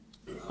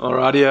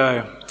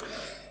Alrighty,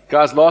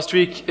 guys, last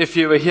week, if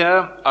you were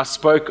here, I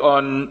spoke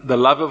on the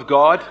love of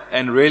God,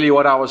 and really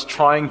what I was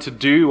trying to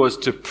do was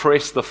to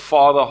press the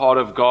Father heart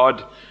of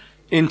God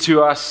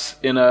into us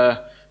in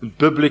a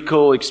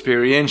biblical,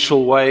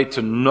 experiential way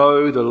to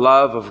know the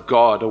love of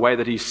God, the way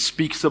that He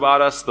speaks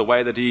about us, the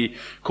way that He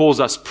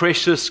calls us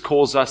precious,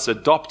 calls us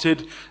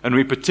adopted, and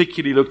we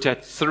particularly looked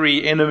at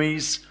 3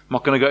 enemies. I'm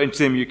not going to go into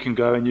them. You can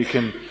go and you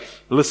can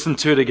listen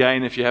to it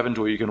again if you haven't,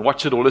 or you can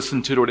watch it or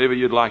listen to it, whatever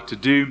you'd like to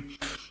do.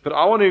 But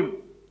I want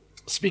to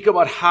speak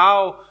about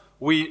how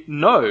we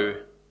know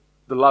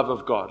the love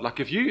of God. Like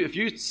if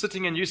you're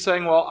sitting and you're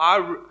saying, well,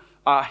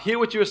 I hear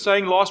what you were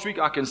saying last week,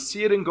 I can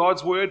see it in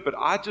God's Word, but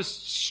I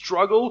just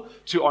struggle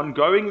to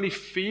ongoingly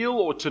feel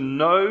or to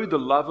know the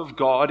love of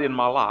God in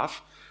my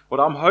life.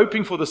 What I'm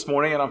hoping for this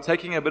morning, and I'm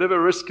taking a bit of a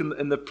risk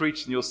in the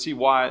preach, and you'll see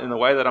why in the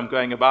way that I'm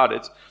going about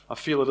it. I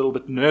feel a little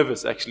bit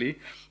nervous, actually.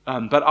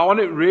 But I want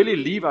to really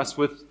leave us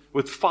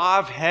with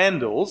 5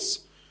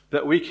 handles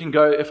that we can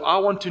go, if I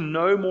want to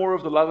know more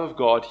of the love of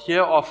God,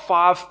 here are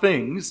 5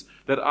 things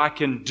that I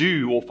can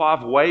do, or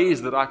 5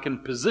 ways that I can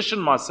position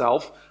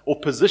myself or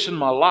position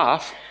my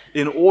life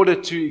in order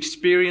to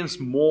experience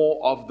more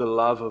of the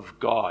love of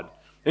God.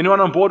 Anyone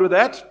on board with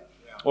that?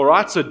 Yeah. All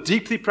right, so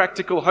deeply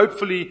practical,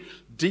 hopefully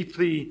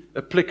deeply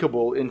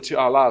applicable into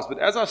our lives. But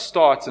as I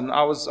start, and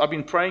I've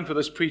been praying for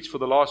this preach for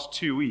the last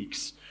 2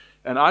 weeks,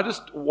 and I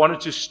just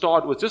wanted to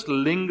start with just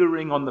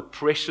lingering on the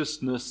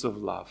preciousness of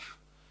love.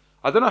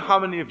 I don't know how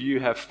many of you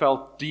have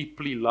felt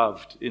deeply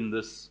loved in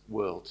this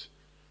world.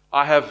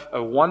 I have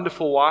a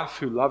wonderful wife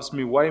who loves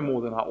me way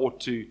more than I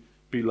ought to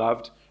be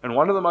loved. And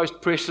one of the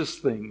most precious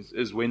things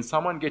is when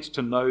someone gets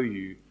to know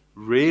you,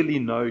 really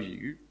know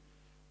you,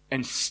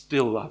 and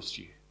still loves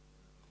you.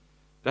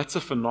 That's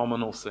a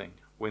phenomenal thing.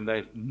 When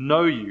they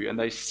know you and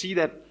they see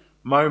that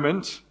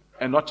moment,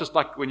 and not just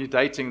like when you're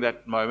dating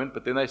that moment,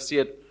 but then they see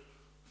it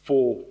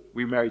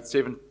we married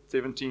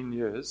 17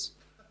 years.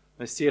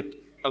 They see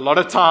it a lot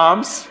of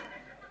times.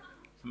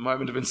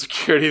 Moment of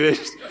insecurity there,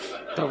 just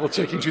double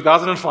checking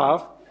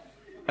 2005.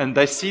 And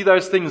they see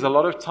those things a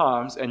lot of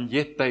times, and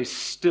yet they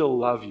still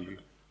love you.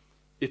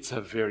 It's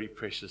a very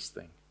precious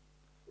thing.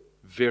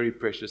 Very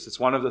precious. It's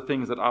one of the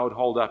things that I would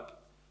hold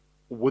up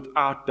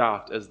without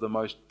doubt as the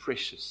most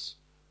precious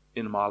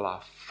in my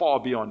life, far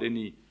beyond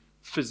any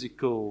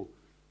physical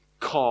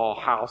car,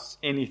 house,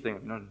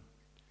 anything.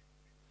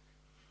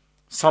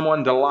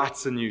 Someone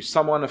delights in you,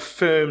 someone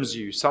affirms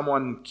you,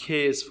 someone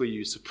cares for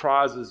you,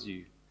 surprises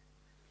you.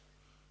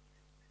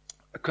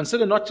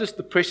 Consider not just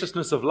the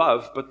preciousness of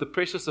love, but the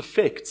precious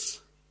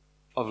effects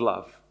of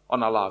love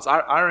on our lives.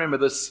 I remember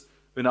this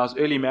when I was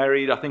early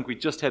married. I think we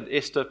just had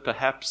Esther,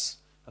 perhaps.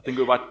 I think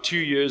we were about 2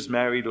 years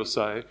married or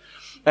so.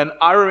 And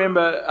I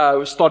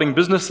remember starting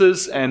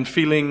businesses and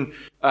feeling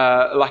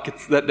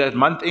like that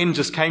month end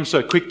just came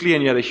so quickly,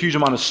 and you had a huge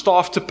amount of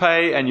staff to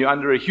pay, and you're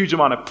under a huge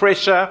amount of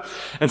pressure.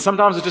 And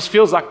sometimes it just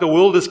feels like the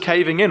world is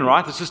caving in,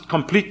 right? It's just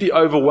completely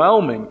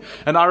overwhelming.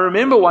 And I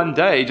remember one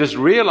day just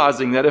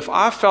realizing that if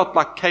I felt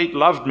like Kate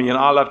loved me and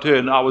I loved her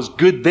and I was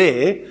good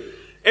there,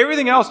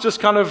 everything else just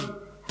kind of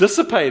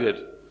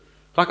dissipated.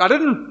 Like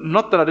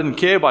not that I didn't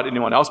care about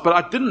anyone else, but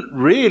I didn't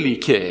really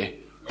care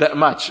that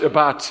much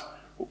about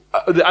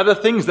the other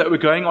things that were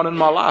going on in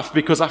my life,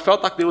 because I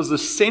felt like there was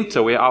this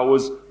center where I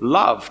was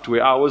loved,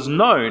 where I was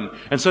known.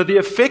 And so the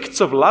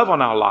effects of love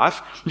on our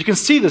life, you can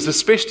see this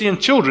especially in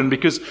children,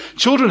 because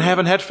children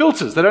haven't had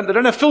filters. They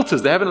don't have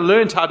filters. They haven't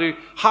learned how to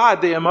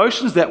hide their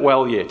emotions that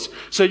well yet.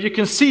 So you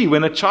can see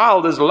when a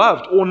child is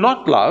loved or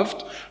not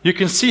loved, you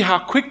can see how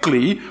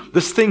quickly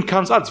this thing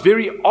comes out. It's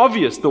very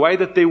obvious the way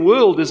that their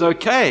world is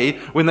okay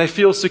when they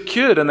feel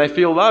secured and they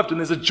feel loved and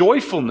there's a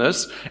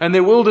joyfulness, and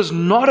their world is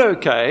not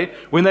okay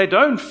when they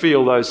don't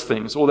feel those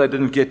things, or they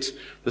didn't get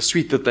the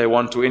sweet that they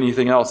want, or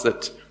anything else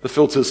that the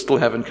filters still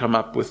haven't come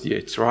up with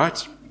yet,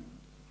 right?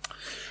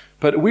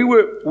 But we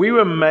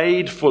were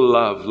made for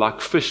love, like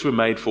fish were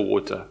made for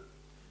water.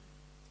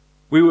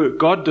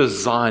 God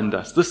designed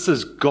us. This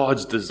is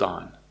God's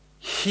design.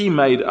 He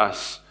made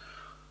us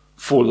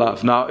for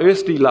love. Now,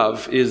 earthly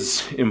love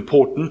is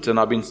important, and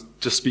I've been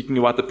just speaking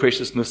about the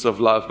preciousness of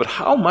love, but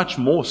how much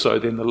more so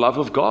than the love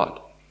of God?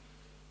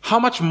 How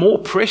much more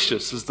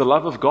precious is the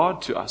love of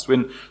God to us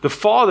when the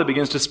Father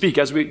begins to speak,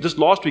 as we just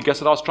last week,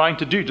 that's what I was trying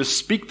to do, to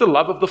speak the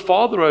love of the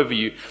Father over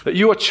you, that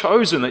you are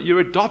chosen, that you're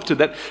adopted,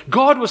 that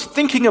God was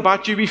thinking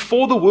about you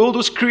before the world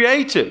was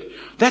created.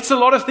 That's a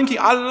lot of thinking.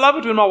 I love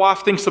it when my wife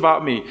thinks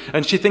about me,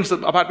 and she thinks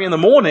about me in the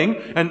morning,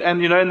 and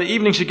in the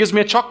evening she gives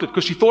me a chocolate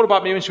because she thought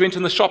about me when she went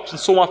in the shops and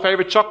saw my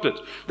favorite chocolate.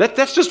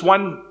 That's just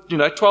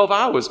 12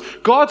 hours.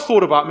 God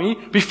thought about me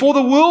before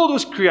the world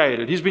was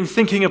created. He's been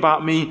thinking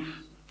about me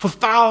for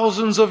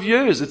thousands of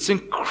years. It's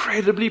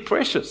incredibly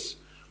precious.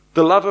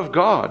 The love of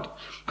God.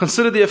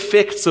 Consider the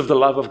effects of the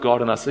love of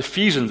God in us.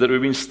 Ephesians that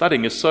we've been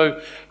studying is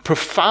so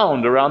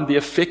profound around the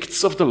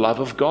effects of the love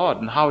of God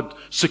and how it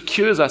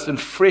secures us in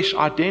fresh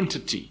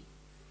identity.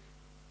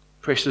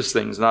 Precious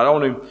things. And I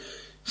don't want to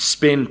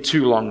spend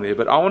too long there,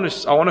 but I want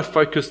to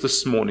focus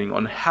this morning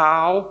on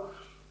how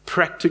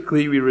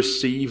practically we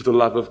receive the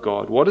love of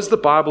God? What does the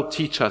Bible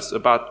teach us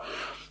about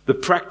the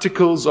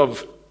practicals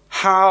of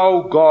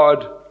how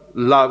God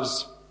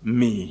loves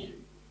me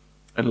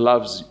and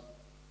loves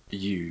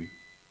you?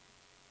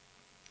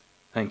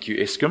 Thank you,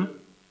 Eskom.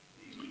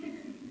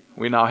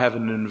 We now have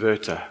an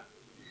inverter.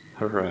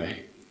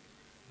 Hooray.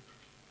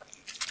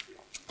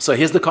 So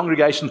here's the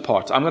congregation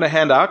part. I'm going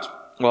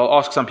to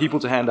ask some people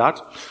to hand out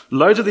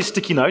loads of these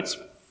sticky notes.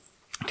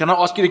 Can I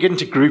ask you to get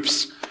into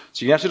groups?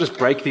 So you have to just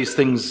break these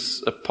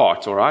things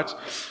apart, all right?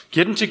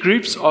 Get into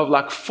groups of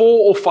like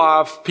 4 or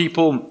 5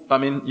 people. I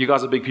mean, you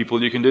guys are big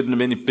people. You can do it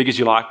in as big as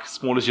you like,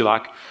 small as you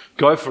like.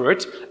 Go for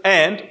it.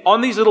 And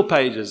on these little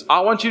pages, I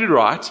want you to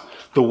write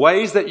the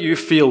ways that you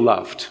feel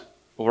loved,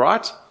 all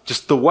right?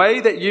 Just the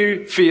way that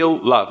you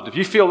feel loved. If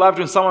you feel loved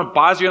when someone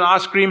buys you an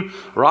ice cream,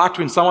 write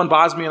when someone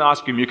buys me an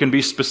ice cream. You can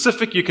be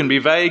specific, you can be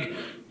vague.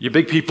 You're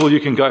big people,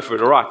 you can go for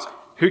it, all right?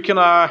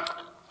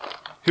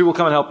 Who will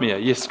come and help me here?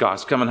 Yes,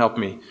 guys, come and help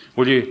me.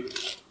 Will you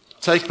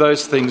take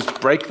those things,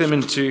 break them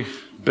into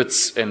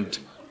bits, and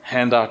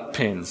hand out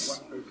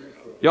pens?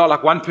 Yeah,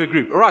 like one per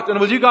group. All right, and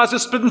will you guys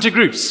just split into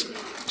groups?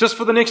 Just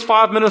for the next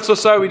 5 minutes or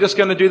so, we're just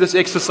going to do this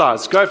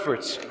exercise. Go for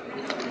it.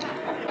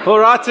 All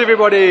right,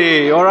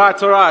 everybody. All right.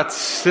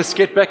 Let's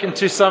get back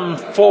into some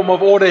form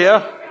of order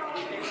here.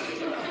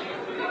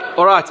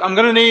 All right, I'm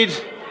going to need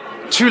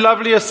 2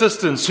 lovely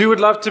assistants. Who would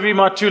love to be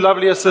my 2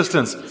 lovely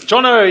assistants?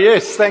 Jono,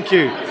 yes, thank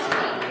you.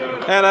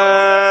 And,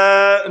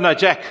 no,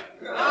 Jack.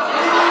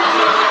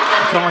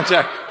 Come on,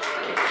 Jack.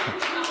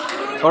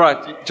 All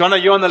right,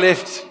 Jono, you're on the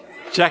left.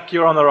 Jack,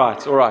 you're on the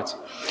right. All right.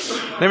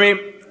 Let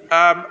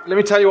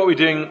me tell you what we're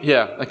doing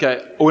here.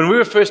 Okay, when we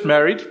were first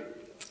married,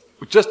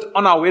 just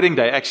on our wedding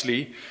day,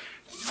 actually,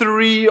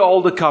 3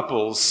 older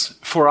couples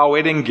for our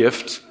wedding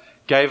gift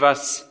gave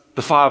us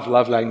the 5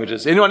 love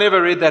languages. Anyone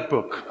ever read that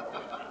book?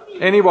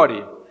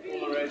 Anybody?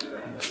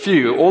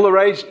 Few. All the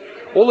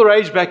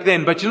rage back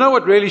then. But you know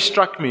what really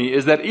struck me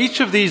is that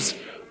each of these,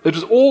 it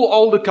was all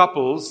older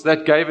couples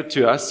that gave it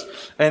to us,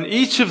 and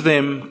each of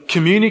them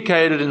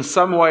communicated in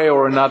some way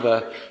or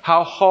another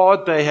how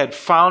hard they had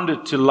found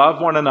it to love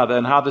one another,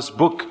 and how this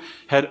book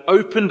had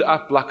opened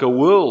up like a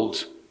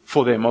world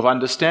for them of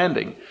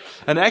understanding.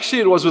 And actually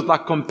it was with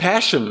like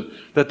compassion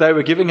that they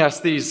were giving us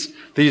these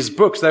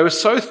books. They were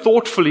so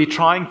thoughtfully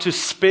trying to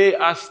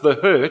spare us the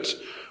hurt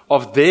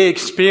of their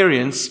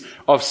experience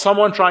of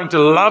someone trying to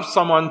love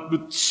someone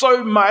with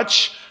so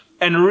much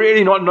and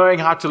really not knowing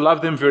how to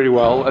love them very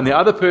well. And the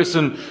other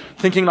person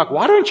thinking like,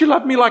 why don't you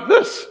love me like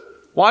this?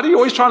 Why do you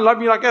always try and love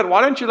me like that?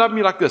 Why don't you love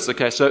me like this?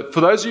 Okay, so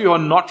for those of you who are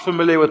not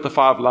familiar with the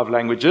 5 love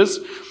languages,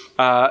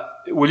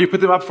 will you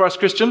put them up for us,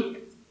 Christian?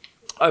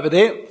 Over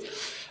there.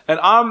 And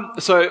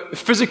so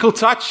physical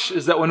touch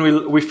is that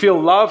when we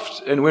feel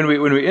loved, and when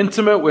we're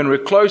intimate, when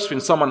we're close,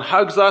 when someone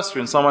hugs us,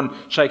 when someone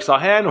shakes our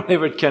hand,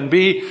 whatever it can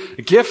be.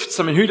 Gifts,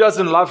 I mean, who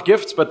doesn't love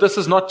gifts? But this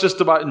is not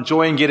just about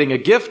enjoying getting a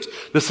gift.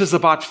 This is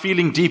about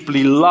feeling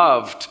deeply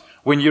loved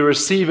when you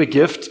receive a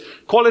gift.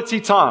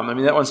 Quality time, I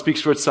mean, that one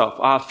speaks for itself.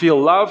 I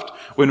feel loved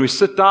when we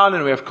sit down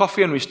and we have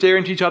coffee and we stare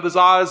into each other's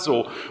eyes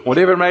or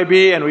whatever it may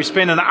be, and we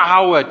spend an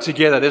hour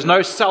together. There's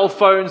no cell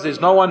phones.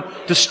 There's no one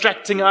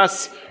distracting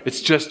us.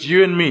 It's just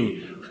you and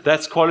me.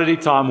 That's quality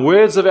time.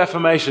 Words of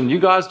affirmation. You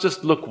guys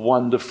just look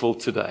wonderful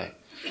today.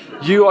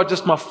 You are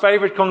just my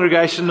favorite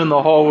congregation in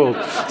the whole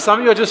world. Some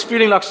of you are just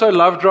feeling like so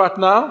loved right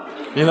now.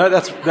 You know,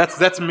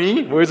 that's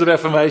me. Words of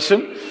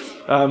affirmation.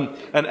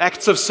 And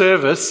acts of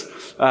service,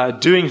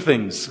 doing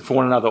things for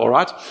one another, all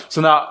right?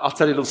 So now I'll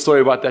tell you a little story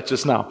about that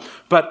just now.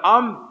 But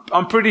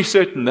I'm pretty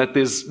certain that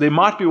there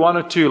might be 1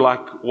 or 2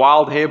 like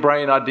wild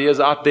harebrained ideas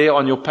out there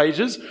on your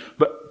pages,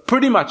 but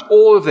pretty much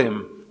all of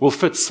them will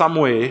fit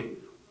somewhere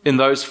in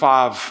those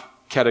 5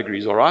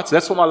 categories, all right? So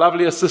that's what my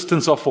lovely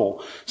assistants are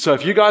for. So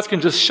if you guys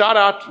can just shout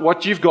out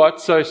what you've got,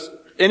 so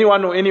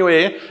anyone or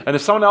anywhere, and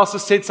if someone else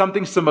has said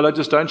something similar,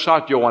 just don't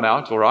shout your one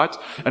out, all right?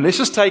 And let's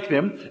just take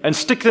them and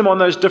stick them on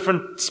those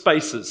different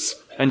spaces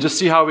and just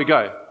see how we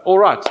go. All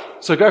right,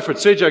 so go for it.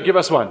 Sergio, give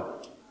us one.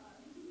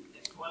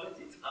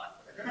 Quality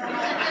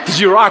time. Did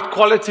you write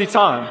quality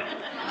time?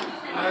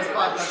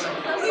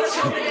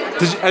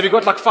 Have you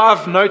got like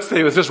 5 notes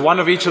there with just one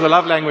of each of the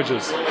love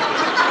languages?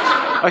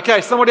 Okay,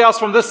 somebody else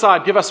from this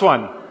side, give us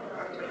one.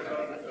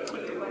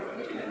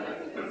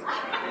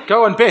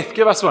 Go on, Beth,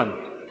 give us one.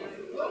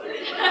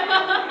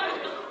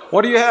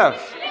 What do you have?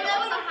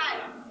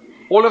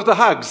 All of the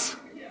hugs.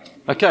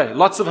 Okay,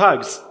 lots of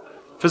hugs.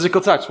 Physical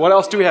touch. What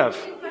else do we have?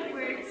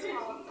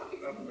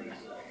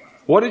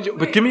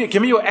 But give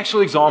me your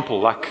actual example,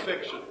 like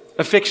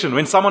affection.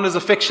 When someone is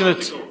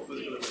affectionate,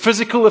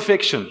 physical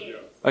affection.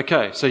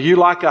 Okay, so you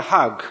like a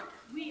hug.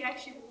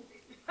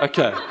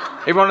 Okay,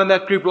 everyone in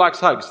that group likes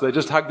hugs. They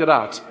just hugged it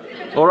out.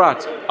 All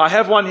right, I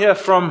have one here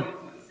from,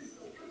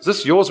 is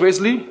this yours,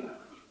 Wesley?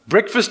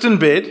 Breakfast in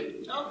bed.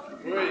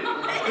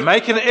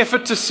 Make an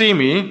effort to see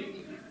me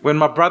when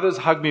my brothers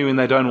hug me when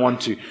they don't want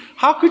to.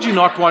 How could you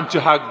not want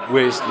to hug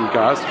Wesley,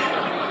 guys?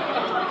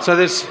 So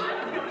there's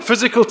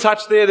physical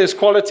touch there, there's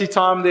quality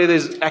time there,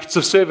 there's acts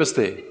of service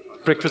there.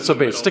 Breakfast or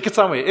bed. Stick it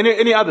somewhere.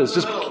 Any others?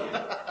 Just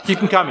Keep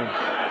them coming.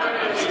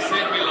 She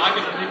said we like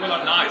it when people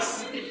are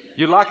nice.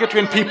 You like it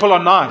when people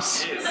are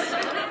nice.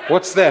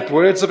 What's that?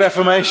 Words of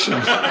affirmation.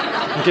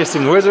 I'm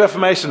guessing words of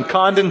affirmation,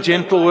 kind and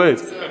gentle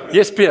words.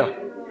 Yes, Pierre? We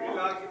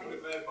like it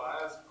when they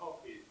buy us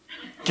coffee.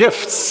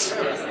 Gifts.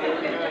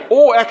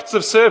 Or acts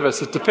of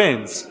service, it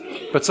depends.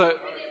 But so,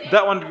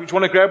 that one, you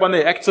want to grab one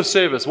there, acts of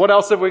service. What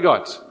else have we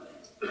got?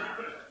 They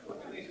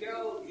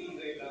tell me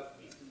they love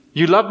me.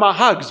 You love my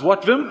hugs.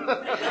 What, Vim?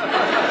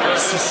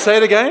 Say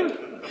it again. They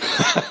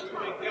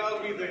tell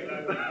me they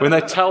love me. When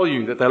they tell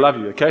you that they love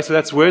you. Okay, so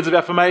that's words of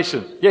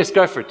affirmation. Yes,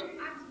 go for it.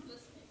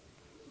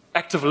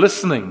 Active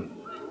listening.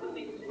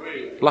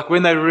 Like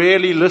when they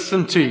really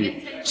listen to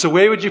you. So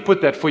where would you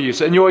put that for you?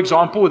 So in your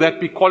example, would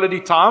that be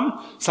quality time?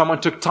 Someone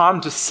took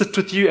time to sit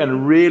with you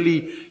and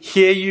really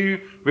hear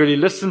you, really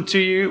listen to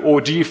you?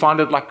 Or do you find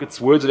it like it's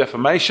words of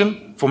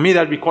affirmation? For me, that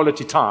would be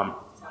quality time.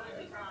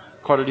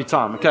 Quality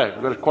time. Okay,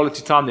 we've got a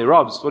quality time there.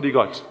 Robs, what do you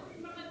got?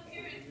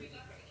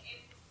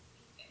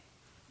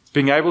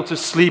 Being able to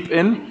sleep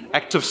in,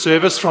 active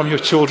service from your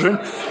children.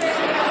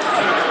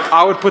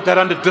 I would put that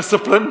under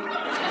discipline.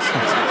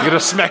 You get a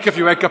smack if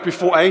you wake up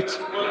before 8.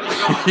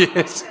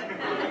 Yes.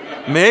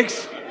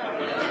 Next.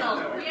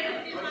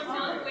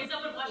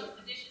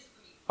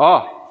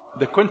 Oh,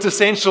 the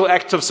quintessential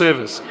act of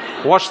service.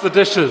 Wash the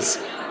dishes.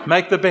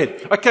 Make the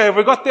bed. Okay, have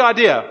we got the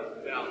idea?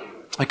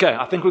 Okay,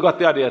 I think we got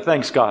the idea.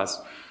 Thanks, guys.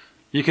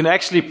 You can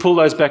actually pull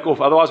those back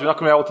off. Otherwise, we're not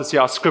going to be able to see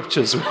our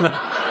scriptures.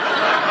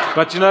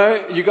 But you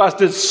know, you guys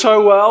did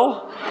so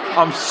well.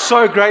 I'm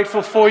so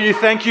grateful for you.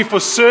 Thank you for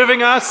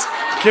serving us.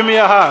 Give me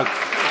a hug.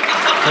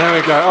 There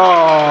we go.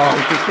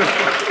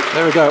 Oh,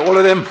 there we go. All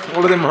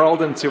of them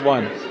rolled into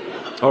one.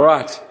 All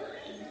right.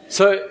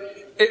 So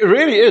it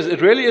really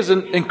is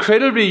an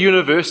incredibly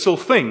universal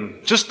thing.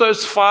 Just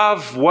those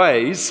 5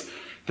 ways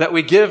that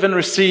we give and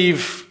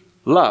receive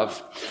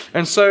love.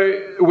 And so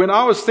when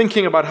I was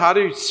thinking about how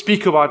to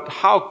speak about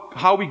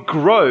how we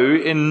grow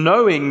in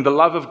knowing the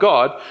love of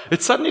God,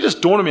 it suddenly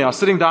just dawned on me. I was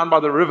sitting down by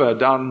the river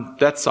down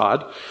that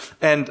side,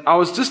 and I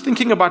was just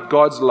thinking about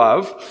God's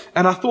love,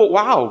 and I thought,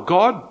 wow,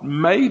 God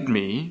made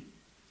me,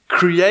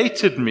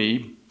 created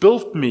me,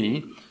 built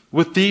me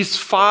with these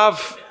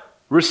 5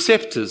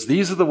 receptors.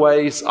 These are the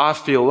ways I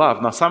feel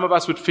love. Now, some of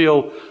us would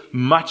feel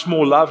much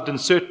more loved in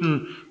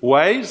certain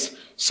ways.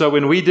 So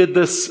when we did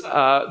this,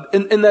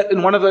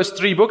 in one of those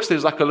 3 books,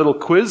 there's like a little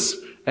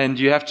quiz, and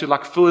you have to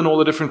like fill in all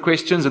the different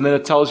questions, and then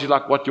it tells you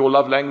like what your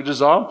love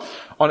languages are.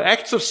 On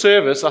acts of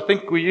service, I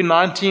think were you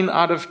 19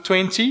 out of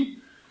 20?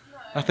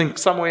 I think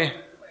somewhere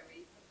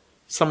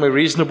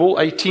reasonable,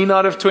 18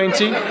 out of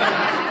 20.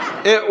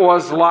 It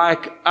was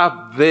like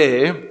up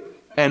there,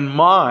 and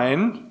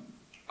mine,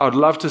 I'd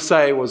love to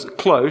say it was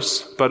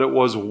close, but it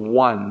was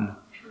 1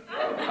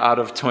 out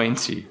of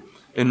 20.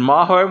 In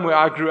my home where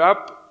I grew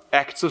up,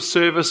 acts of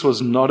service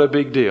was not a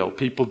big deal.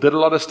 People did a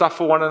lot of stuff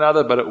for one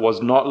another, but it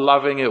was not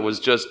loving. It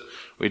was just,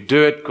 we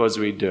do it because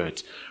we do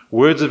it.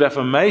 Words of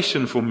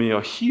affirmation for me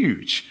are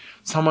huge.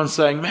 Someone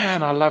saying,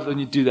 man, I love when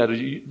you do that.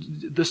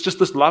 There's just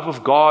this love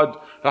of God.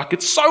 Like,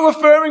 it's so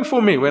affirming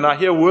for me when I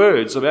hear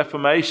words of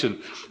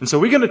affirmation. And so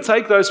we're going to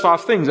take those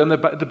 5 things. And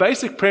the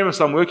basic premise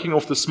I'm working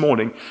off this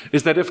morning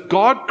is that if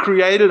God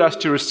created us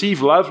to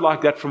receive love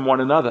like that from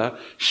one another,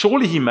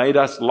 surely He made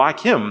us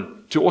like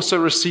Him to also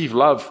receive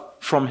love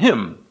from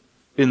Him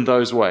in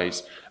those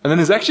ways. And then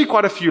there's actually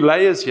quite a few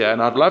layers here,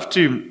 and I'd love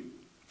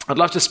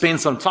to spend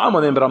some time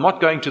on them, but I'm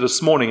not going to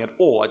this morning at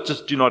all. I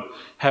just do not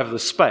have the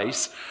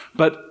space.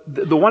 But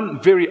the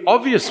one very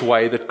obvious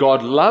way that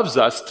God loves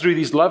us through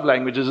these love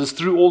languages is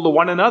through all the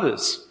one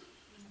another's.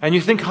 And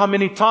you think how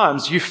many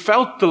times you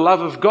felt the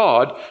love of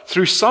God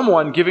through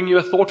someone giving you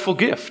a thoughtful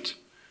gift,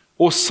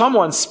 or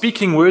someone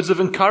speaking words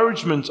of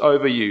encouragement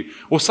over you,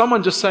 or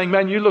someone just saying,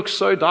 man, you look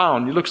so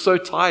down, you look so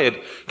tired.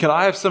 Can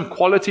I have some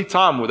quality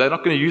time? Well, they're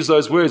not going to use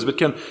those words, but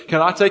can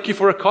I take you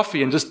for a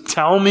coffee and just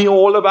tell me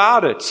all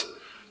about it?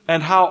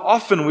 And how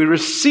often we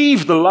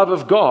receive the love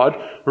of God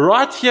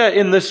right here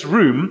in this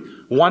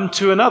room, one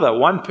to another,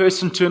 one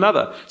person to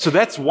another. So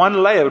that's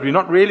one layer, but we're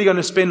not really going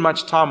to spend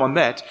much time on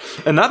that.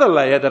 Another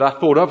layer that I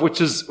thought of, which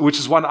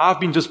is one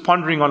I've been just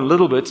pondering on a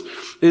little bit,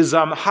 is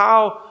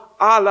how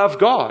I love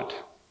God.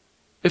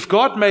 If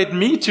God made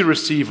me to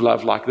receive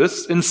love like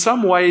this, in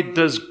some way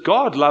does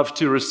God love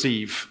to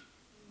receive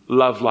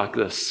love like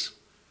this?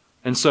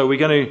 And so we're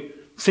going to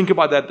think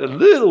about that a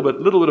little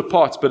bit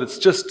apart, but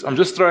I'm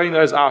just throwing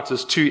those out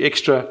as 2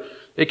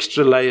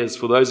 extra layers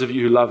for those of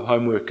you who love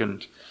homework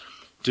and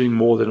doing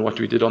more than what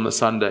we did on the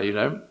Sunday, you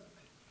know.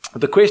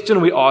 The question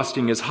we're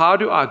asking is, how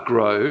do I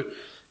grow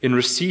in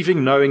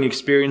receiving, knowing,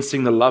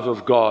 experiencing the love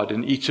of God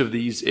in each of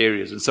these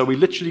areas? And so we're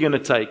literally going to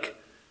take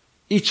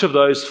each of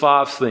those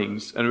 5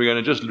 things, and we're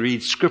going to just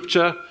read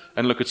Scripture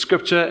and look at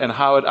Scripture and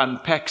how it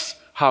unpacks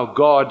how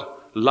God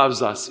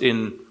loves us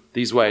in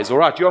these ways. All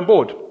right, you on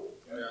board?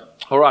 Yeah.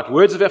 All right,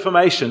 words of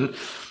affirmation.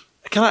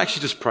 Can I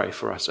actually just pray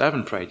for us? I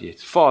haven't prayed yet.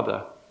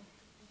 Father,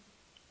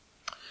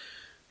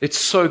 it's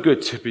so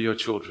good to be your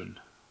children.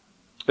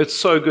 It's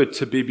so good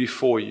to be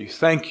before you.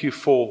 Thank you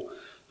for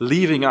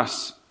leaving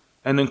us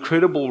an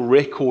incredible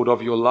record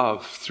of your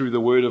love through the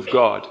Word of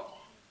God.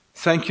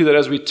 Thank you that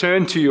as we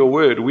turn to your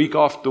Word week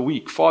after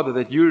week, Father,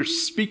 that you're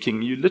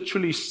speaking, you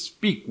literally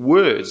speak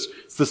words.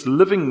 It's this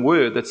living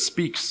Word that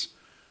speaks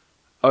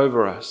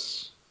over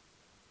us.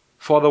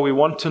 Father, we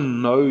want to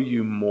know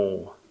you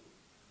more.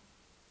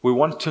 We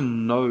want to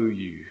know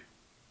you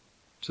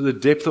to the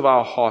depth of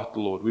our heart,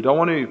 Lord. We don't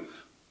want to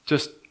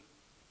just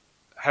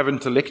have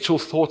intellectual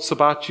thoughts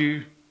about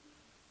you.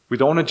 We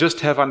don't want to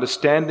just have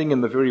understanding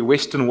in the very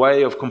Western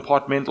way of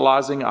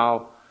compartmentalizing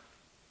our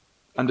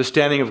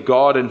understanding of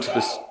God into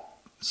this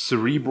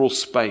cerebral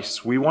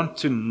space. We want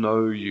to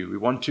know you. We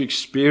want to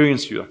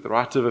experience you. Like the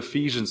writer of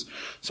Ephesians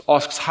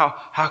asks,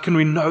 how can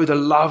we know the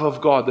love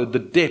of God, the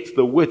depth,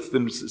 the width?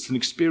 And it's an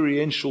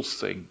experiential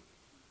thing.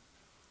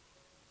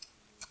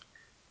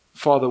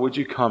 Father, would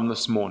you come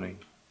this morning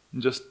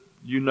and just,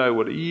 you know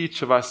what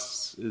each of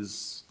us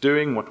is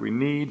doing, what we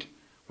need,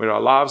 where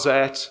our lives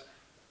are at.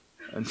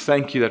 And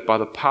thank you that by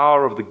the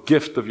power of the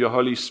gift of your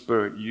Holy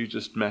Spirit, you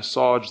just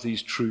massage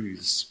these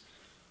truths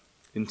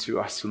into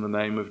us in the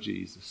name of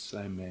Jesus.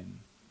 Amen.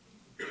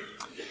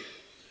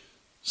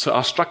 So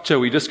our structure,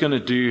 we're just going to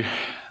do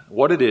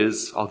what it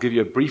is. I'll give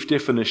you a brief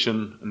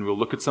definition, and we'll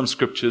look at some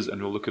scriptures,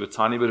 and we'll look at a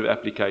tiny bit of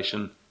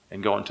application,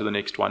 and go on to the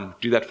next one.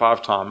 Do that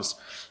 5 times,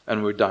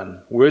 and we're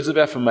done. Words of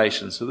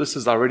affirmation. So this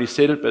is, I already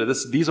said it, but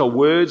these are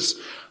words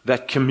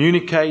that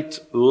communicate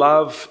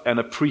love and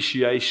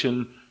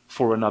appreciation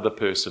for another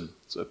person.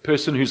 So a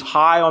person who's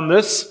high on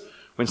this,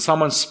 when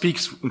someone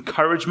speaks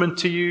encouragement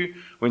to you,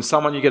 when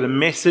you get a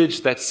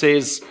message that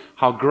says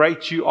how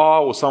great you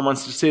are, or someone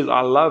says,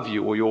 I love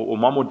you, or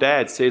mom or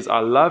dad says, I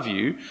love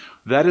you,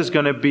 that is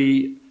going to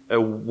be a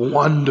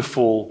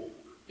wonderful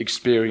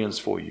experience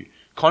for you.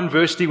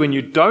 Conversely, when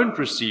you don't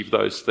receive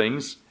those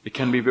things, it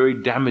can be very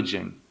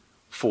damaging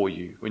for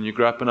you. When you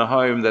grow up in a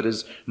home that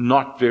is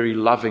not very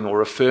loving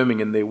or affirming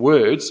in their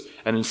words,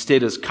 and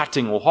instead is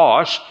cutting or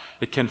harsh,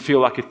 it can feel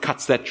like it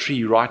cuts that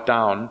tree right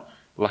down,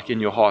 like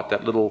in your heart,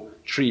 that little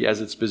tree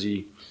as it's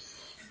busy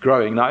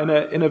growing. Now,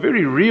 in a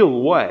very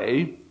real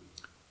way,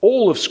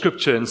 all of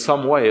Scripture in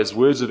some way is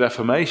words of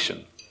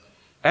affirmation.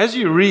 As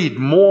you read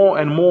more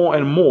and more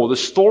and more the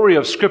story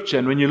of Scripture,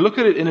 and when you look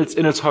at it in its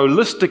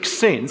holistic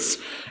sense,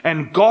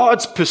 and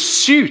God's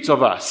pursuit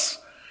of us,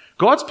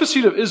 God's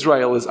pursuit of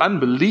Israel is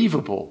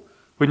unbelievable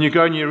when you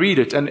go and you read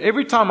it. And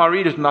every time I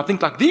read it, and I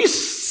think like, these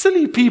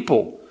silly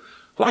people,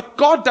 like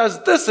God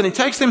does this, and He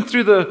takes them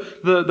through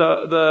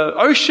the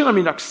ocean. I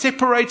mean, like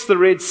separates the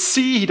Red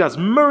Sea. He does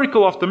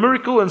miracle after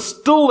miracle, and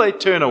still they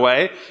turn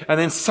away. And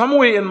then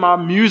somewhere in my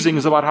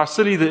musings about how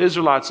silly the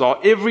Israelites are,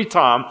 every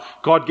time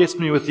God gets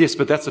me with, yes,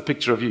 but that's a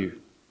picture of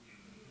you.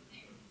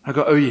 I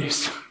go, oh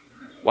yes,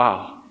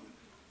 wow,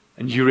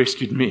 and you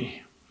rescued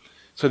me.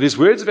 So there's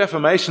words of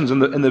affirmations in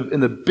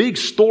the big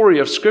story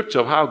of Scripture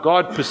of how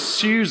God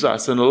pursues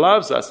us and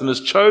loves us and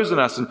has chosen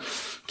us and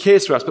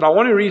cares for us. But I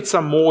want to read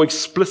some more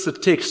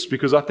explicit texts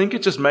because I think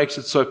it just makes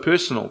it so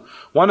personal.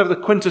 One of the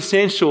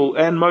quintessential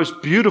and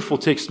most beautiful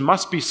texts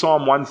must be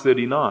Psalm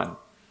 139.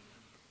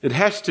 It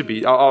has to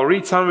be. I'll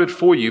read some of it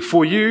for you.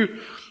 For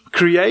you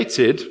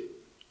created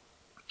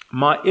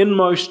my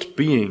inmost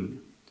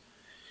being.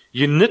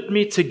 You knit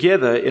me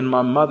together in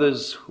my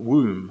mother's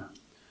womb.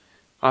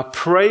 I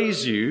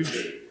praise you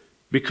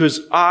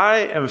because I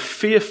am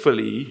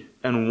fearfully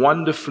and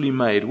wonderfully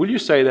made. Will you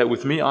say that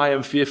with me? I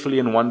am fearfully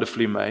and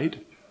wonderfully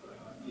made.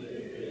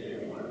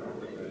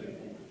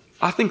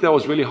 I think that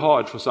was really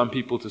hard for some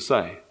people to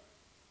say.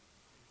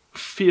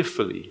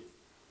 Fearfully,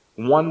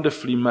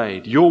 wonderfully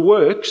made. Your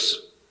works,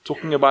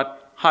 talking about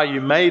how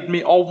you made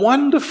me, are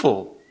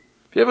wonderful.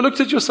 Have you ever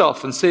looked at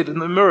yourself and said in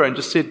the mirror and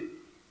just said,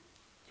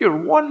 you're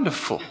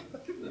wonderful?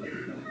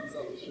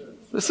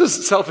 This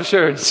is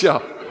self-assurance,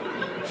 yeah.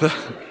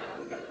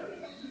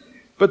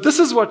 But this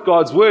is what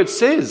God's word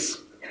says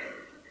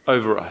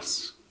over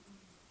us.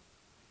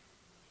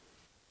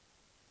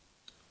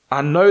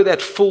 I know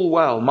that full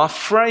well. My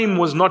frame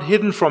was not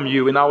hidden from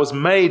you when I was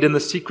made in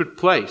the secret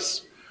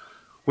place.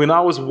 When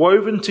I was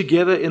woven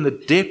together in the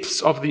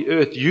depths of the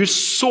earth, you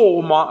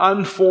saw my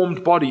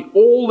unformed body.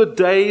 All the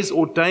days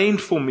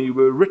ordained for me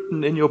were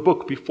written in your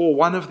book before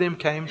one of them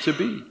came to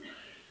be.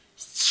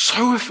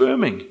 So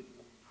affirming.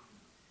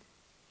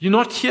 You're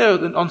not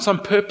here on some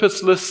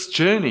purposeless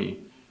journey.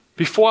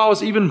 Before I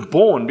was even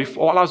born,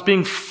 before I was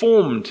being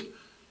formed,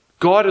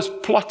 God is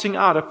plotting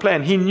out a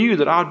plan. He knew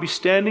that I would be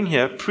standing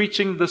here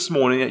preaching this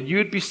morning, that you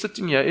would be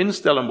sitting here in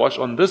Stellenbosch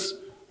on this,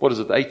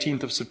 the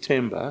 18th of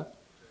September?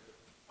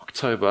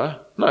 September,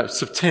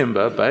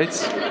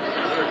 Bates.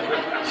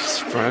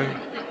 Yes, bro.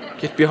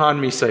 Get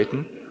behind me,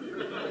 Satan.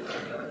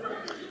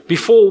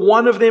 Before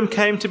one of them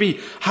came to be.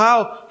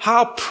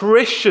 How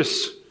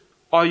precious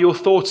are your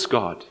thoughts,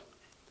 God?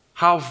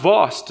 How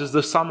vast is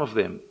the sum of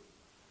them?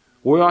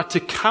 Were I to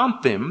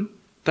count them,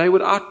 they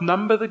would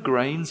outnumber the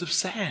grains of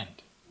sand.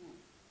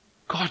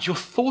 God, your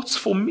thoughts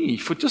for me,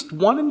 for just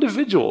one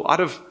individual out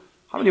of,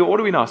 how many, what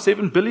are we now,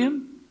 7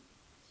 billion?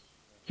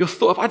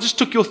 If I just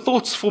took your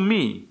thoughts for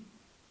me,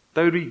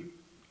 they would be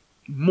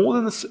more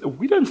than this.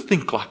 We don't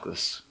think like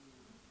this.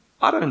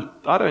 I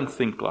don't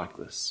think like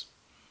this.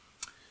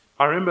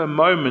 I remember a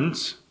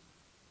moment,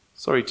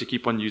 sorry to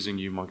keep on using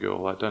you, my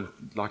girl. I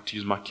don't like to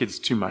use my kids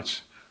too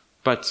much.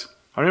 But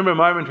I remember a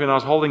moment when I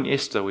was holding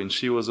Esther when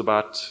she was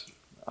about,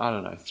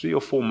 3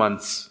 or 4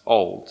 months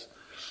old.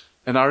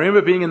 And I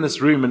remember being in this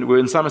room, and we're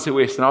in Somerset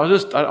West, and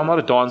I'm not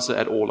a dancer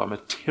at all. I'm a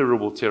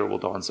terrible, terrible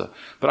dancer.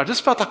 But I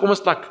just felt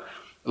almost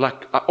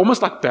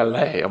like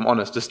ballet, I'm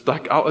honest. Just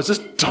like I was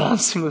just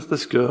dancing with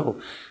this girl.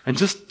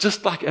 And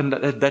and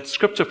that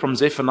scripture from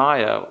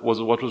Zephaniah was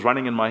what was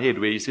running in my head,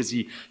 where he says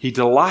he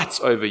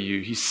delights over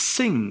you, he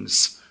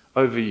sings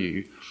over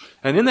you.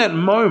 And in that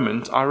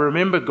moment, I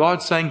remember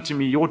God saying to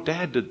me, your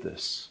dad did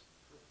this.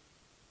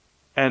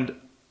 And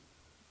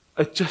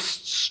it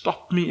just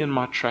stopped me in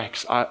my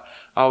tracks. I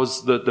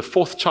was the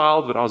fourth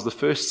child, but I was the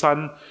first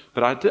son.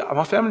 But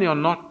my family are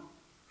not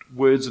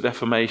words of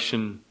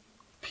affirmation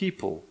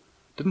people.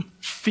 Didn't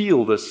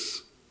feel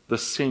this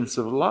sense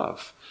of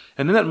love.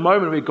 And in that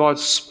moment where God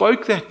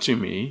spoke that to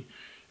me,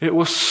 it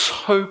was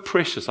so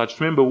precious. I just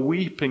remember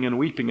weeping and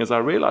weeping as I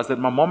realized that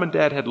my mom and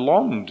dad had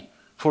longed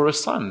for a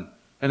son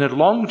and had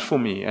longed for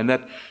me, and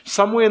that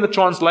somewhere in the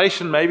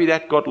translation maybe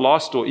that got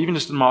lost, or even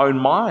just in my own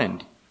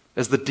mind.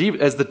 As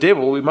the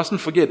devil, we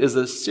mustn't forget, is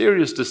a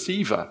serious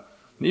deceiver.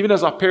 And even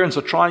as our parents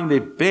are trying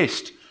their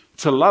best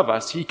to love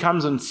us, he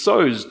comes and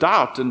sows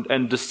doubt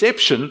and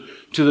deception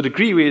to the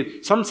degree where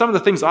some of the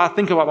things I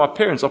think about my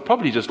parents are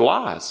probably just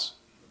lies.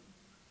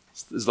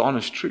 It's the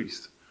honest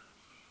truth.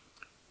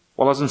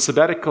 While I was in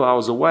sabbatical, I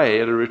was away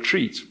at a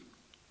retreat,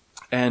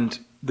 and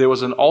there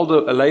was a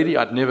lady,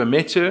 I'd never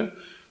met her,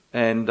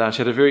 and she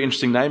had a very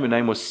interesting name. Her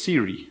name was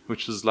Siri,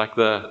 which is like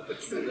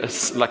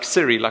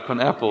Siri, like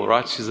on Apple,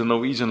 right? She's a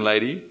Norwegian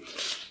lady.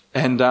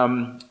 And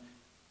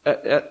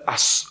I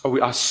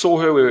saw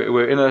her. We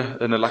were in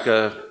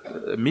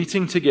a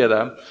meeting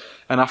together,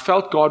 and I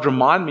felt God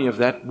remind me of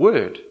that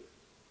word.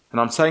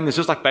 And I'm saying this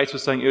just like Bates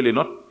was saying earlier,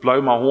 not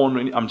blow my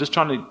horn. I'm just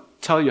trying to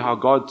tell you how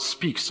God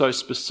speaks so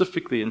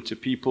specifically into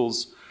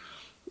people's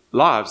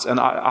lives.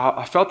 And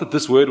I felt that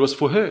this word was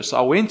for her. So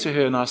I went to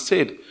her and I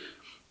said,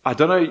 I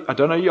don't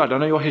know you, I don't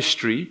know your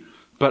history,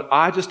 but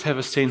I just have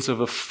a sense of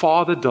a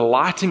father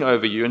delighting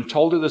over you, and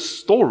told her the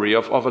story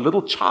of a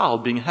little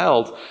child being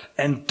held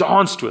and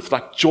danced with,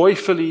 like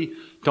joyfully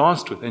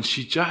danced with. And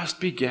she just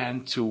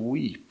began to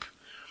weep.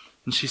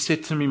 And she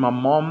said to me, my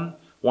mom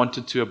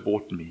wanted to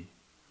abort me.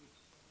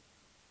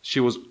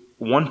 She was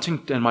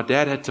wanting, and my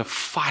dad had to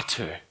fight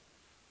her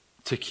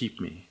to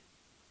keep me.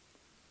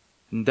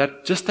 And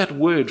that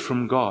word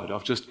from God,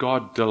 of just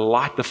God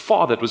delight, the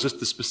Father, it was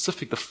just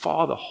the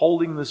Father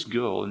holding this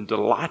girl and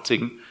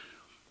delighting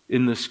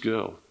in this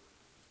girl.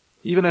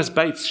 Even as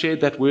Bates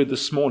shared that word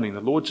this morning, the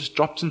Lord just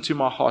dropped into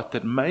my heart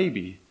that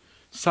maybe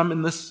some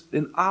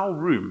in our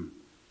room,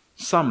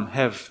 some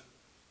have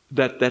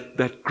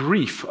that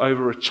grief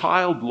over a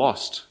child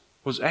lost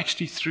was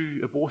actually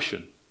through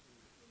abortion,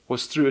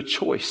 was through a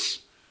choice.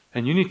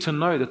 And you need to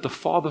know that the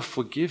Father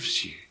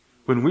forgives you.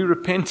 When we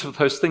repent of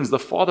those things, the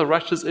Father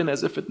rushes in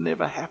as if it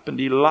never happened.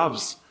 He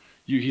loves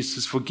you.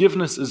 His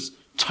forgiveness is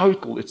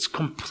total. It's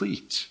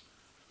complete.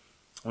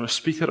 I want to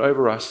speak that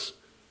over us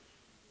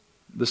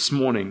this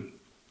morning.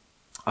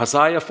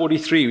 Isaiah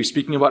 43, we're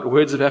speaking about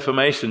words of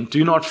affirmation.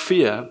 Do not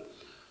fear,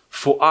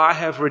 for I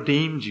have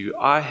redeemed you.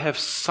 I have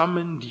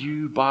summoned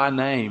you by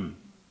name.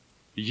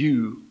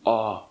 You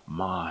are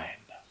mine.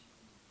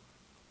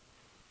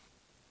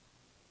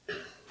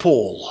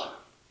 Paul,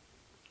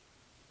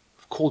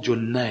 called your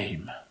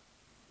name.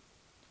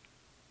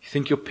 You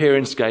think your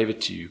parents gave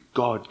it to you.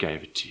 God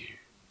gave it to you.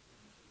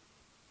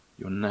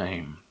 Your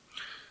name.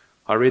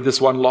 I read this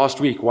one last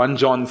week, 1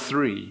 John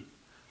 3.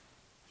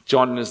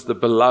 John is the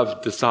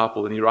beloved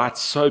disciple, and he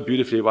writes so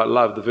beautifully about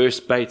love. The verse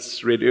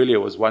Bates read earlier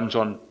was 1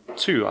 John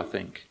 2, I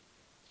think.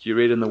 You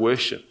read in the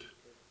worship.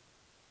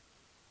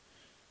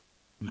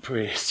 In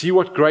prayer. See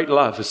what great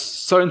love. Is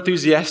so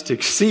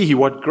enthusiastic. See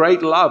what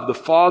great love the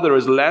Father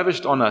has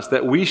lavished on us,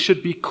 that we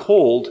should be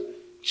called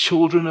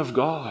children of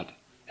God.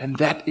 And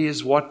that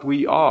is what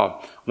we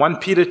are. 1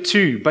 Peter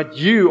 2, but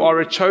you are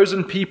a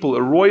chosen people,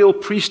 a royal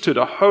priesthood,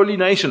 a holy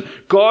nation,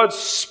 God's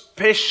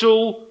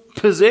special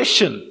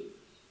possession.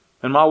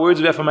 And my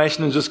words of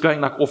affirmation is just going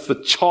like off the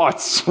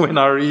charts when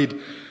I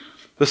read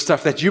the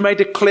stuff, that you may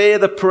declare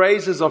the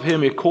praises of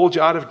him who called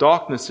you out of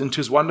darkness into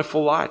his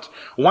wonderful light.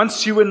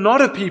 Once you were not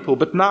a people,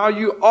 but now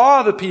you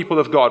are the people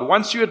of God.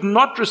 Once you had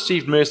not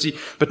received mercy,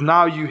 but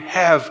now you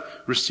have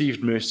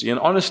received mercy.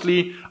 And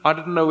honestly, I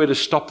didn't know where to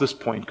stop this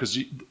point, because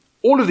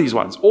all of these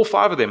ones, all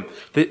 5 of them,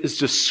 there is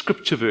just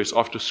scripture verse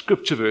after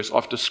scripture verse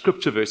after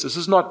scripture verse. This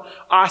is not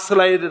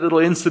isolated little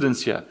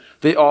incidents here.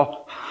 There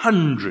are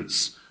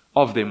hundreds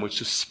of them which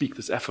just speak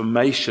this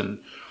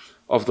affirmation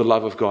of the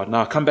love of God.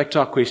 Now, come back to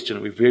our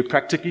question. We're very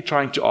practically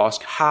trying to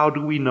ask, how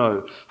do we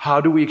know? How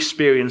do we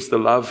experience the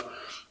love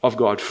of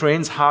God?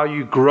 Friends, how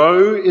you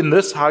grow in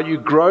this, how you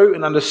grow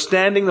in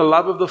understanding the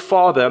love of the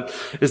Father,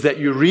 is that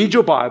you read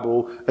your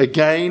Bible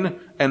again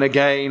and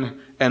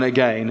again and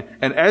again.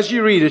 And as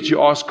you read it,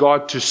 you ask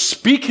God to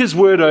speak His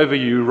word over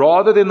you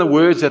rather than the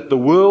words that the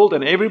world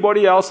and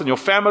everybody else and your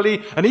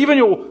family and even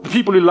the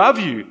people who love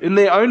you in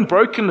their own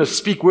brokenness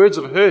speak words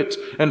of hurt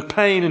and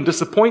pain and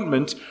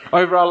disappointment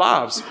over our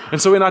lives.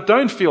 And so when I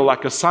don't feel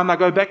like a son, I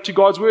go back to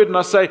God's word and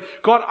I say,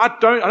 God, I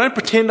don't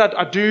pretend that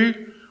I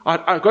do.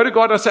 I go to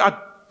God and I say,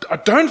 I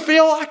don't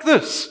feel like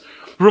this.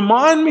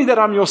 Remind me that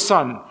I'm your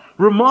son.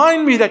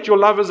 Remind me that your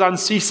love is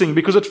unceasing,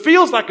 because it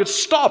feels like it's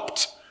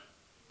stopped.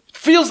 It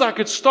feels like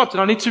it's stopped,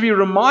 and I need to be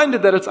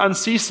reminded that it's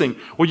unceasing.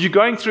 Or you're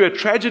going through a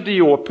tragedy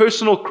or a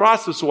personal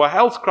crisis or a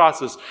health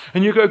crisis,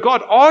 and you go,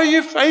 God, are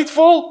you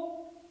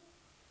faithful?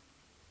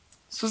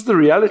 This is the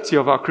reality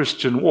of our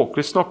Christian walk.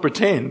 Let's not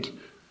pretend.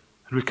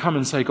 And we come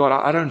and say, God,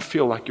 I don't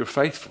feel like you're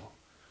faithful.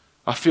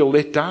 I feel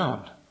let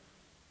down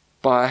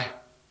by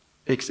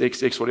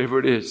XXX, whatever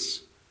it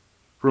is.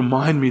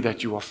 Remind me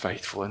that you are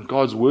faithful. And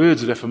God's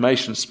words of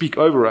affirmation speak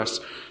over us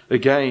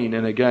again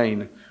and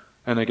again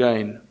and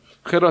again.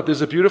 Gerard, there's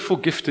a beautiful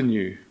gift in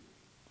you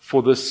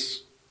for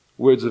this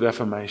words of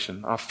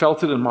affirmation. I've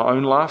felt it in my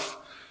own life.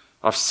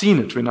 I've seen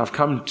it when I've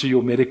come to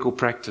your medical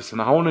practice. And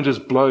I want to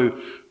just blow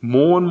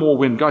more and more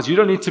wind. Guys, you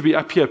don't need to be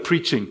up here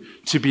preaching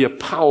to be a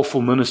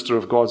powerful minister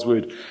of God's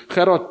word.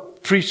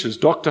 Gerard preaches,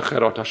 Dr.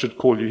 Gerard, I should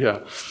call you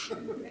here,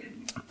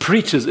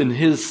 preaches in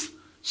his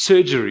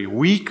surgery,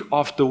 week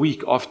after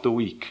week after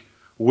week.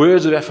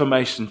 Words of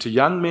affirmation to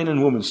young men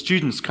and women,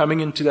 students coming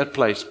into that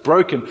place,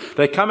 broken.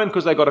 They come in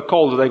because they got a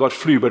cold or they got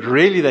flu, but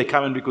really they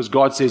come in because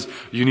God says,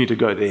 you need to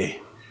go there.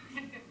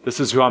 This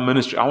is who I'm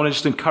ministering. I want to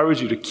just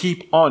encourage you to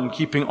keep on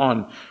keeping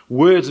on.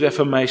 Words of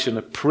affirmation,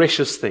 a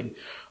precious thing.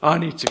 I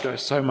need to go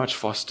so much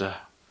faster.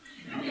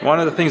 One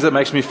of the things that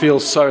makes me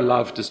feel so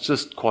loved is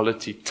just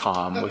quality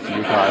time with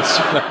you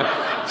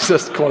guys.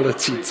 Just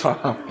quality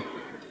time.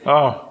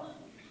 Oh.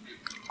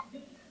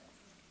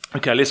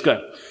 Okay, let's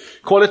go.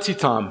 Quality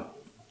time.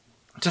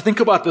 To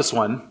think about this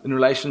one in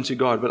relation to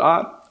God, but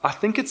I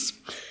think it's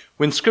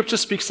when Scripture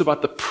speaks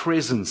about the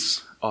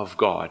presence of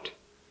God,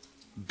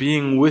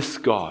 being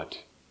with God,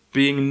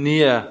 being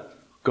near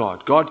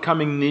God, God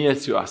coming near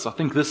to us. I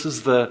think this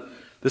is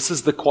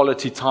the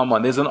quality time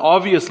one. There's an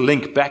obvious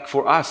link back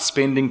for us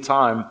spending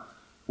time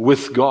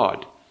with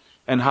God,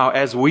 and how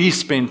as we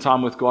spend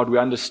time with God, we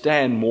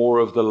understand more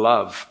of the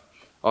love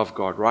of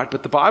God, right?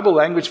 But the Bible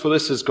language for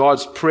this is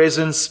God's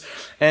presence.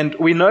 And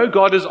we know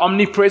God is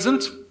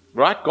omnipresent,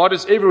 right? God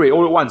is everywhere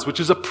all at once, which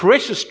is a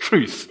precious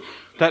truth.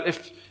 That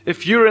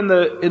if you're in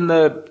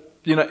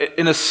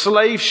a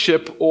slave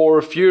ship, or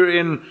if you're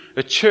in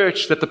a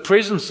church, that the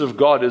presence of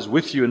God is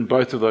with you in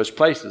both of those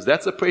places.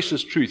 That's a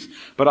precious truth.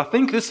 But I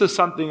think this is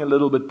something a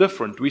little bit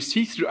different. We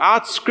see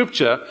throughout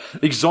Scripture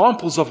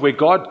examples of where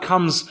God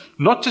comes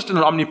not just in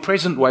an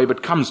omnipresent way,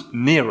 but comes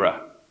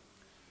nearer,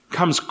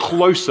 comes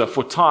closer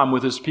for time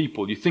with His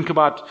people. You think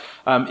about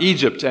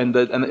Egypt and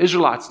the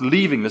Israelites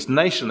leaving this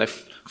nation.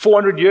 They've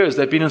 400 years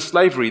they've been in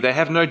slavery. They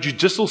have no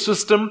judicial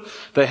system.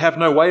 They have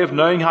no way of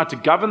knowing how to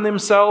govern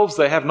themselves.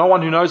 They have no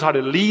one who knows how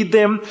to lead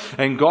them.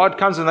 And God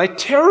comes and they're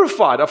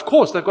terrified. Of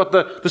course, they've got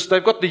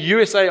the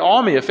USA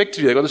Army,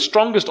 effectively. They've got the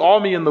strongest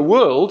army in the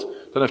world.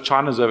 Don't know if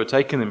China's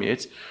overtaken them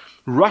yet.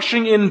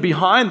 Rushing in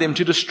behind them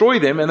to destroy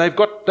them, and they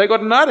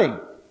got nothing.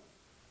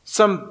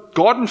 Some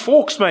garden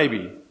forks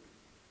maybe.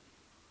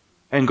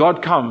 And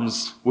God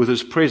comes with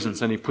His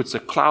presence, and He puts a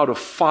cloud of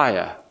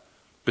fire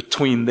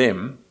between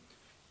them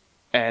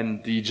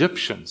and the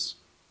Egyptians.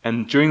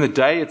 And during the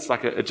day, it's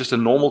like just a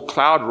normal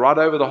cloud right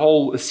over the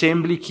whole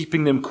assembly,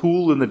 keeping them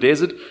cool in the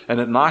desert. And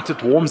at night,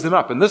 it warms them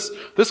up. And this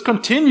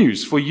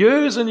continues for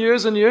years and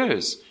years and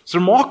years. It's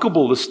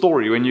remarkable, the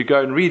story, when you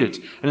go and read it.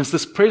 And it's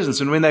this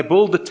presence. And when they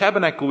build the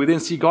tabernacle, we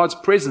then see God's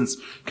presence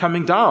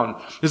coming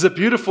down. There's a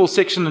beautiful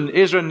section in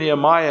Ezra,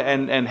 Nehemiah,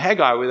 and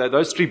Haggai, where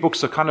those three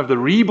books are kind of the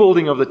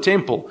rebuilding of the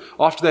temple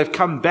after they've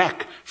come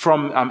back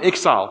from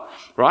exile.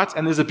 Right?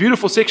 And there's a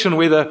beautiful section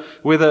where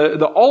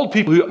the old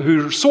people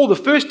who saw the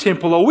first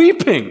temple are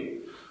weeping.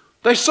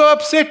 They're so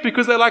upset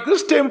because they're like,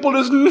 this temple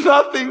is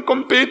nothing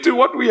compared to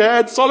what we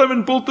had.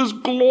 Solomon built this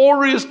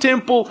glorious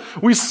temple.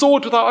 We saw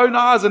it with our own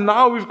eyes, and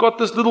now we've got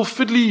this little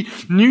fiddly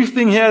new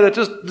thing here that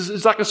just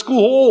is like a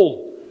school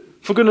hall,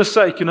 for goodness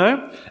sake, you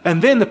know.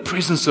 And then the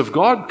presence of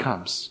God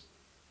comes,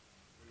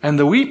 and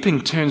the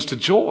weeping turns to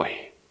joy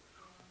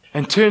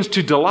and turns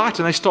to delight,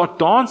 and they start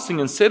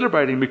dancing and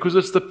celebrating because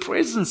it's the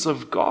presence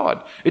of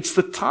God. It's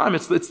the time,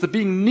 it's the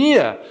being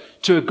near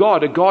to a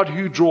God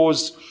who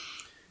draws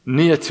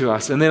near to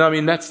us. And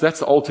then, that's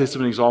the Old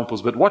Testament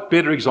examples, but what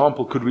better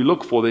example could we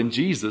look for than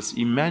Jesus,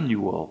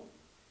 Emmanuel?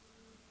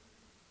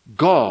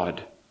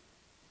 God,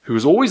 who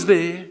is always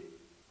there,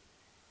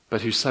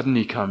 but who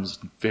suddenly comes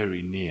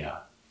very near.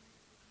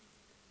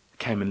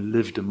 Came and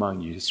lived among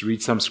you. Let's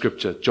read some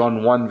scripture.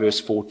 John 1 verse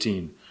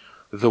 14.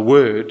 The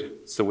Word,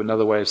 so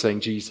another way of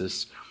saying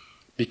Jesus,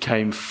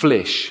 became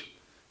flesh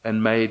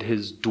and made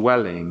His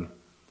dwelling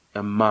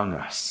among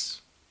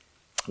us.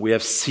 We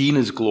have seen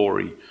His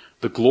glory,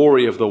 the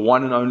glory of the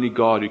one and only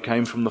God who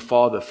came from the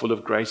Father, full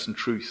of grace and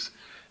truth.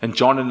 And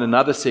John in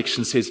another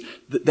section says,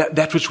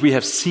 that which we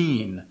have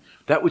seen,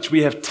 that which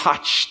we have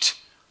touched,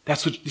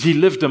 that's what he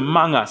lived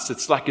among us.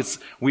 It's like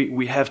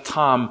we have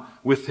time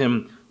with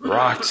him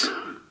right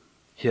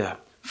here.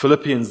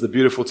 Philippians, the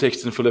beautiful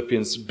text in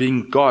Philippians,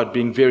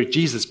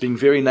 Jesus, being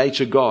very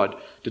nature God,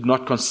 did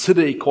not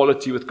consider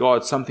equality with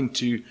God something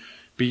to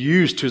be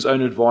used to his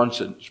own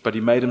advantage, but he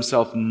made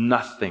himself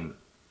nothing.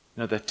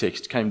 You know that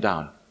text, came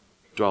down,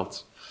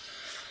 dwelt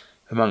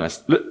among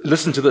us.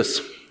 Listen to this,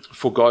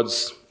 for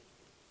God's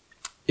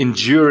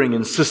enduring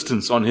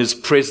insistence on his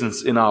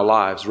presence in our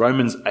lives.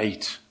 Romans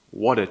 8.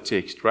 What a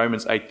text.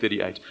 Romans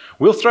 8:38.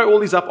 We'll throw all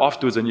these up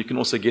afterwards and you can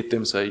also get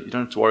them, so you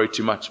don't have to worry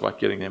too much about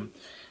getting them.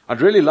 I'd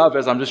really love,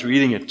 as I'm just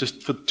reading it,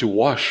 to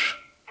wash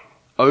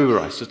over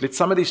us. Just let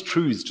some of these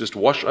truths just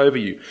wash over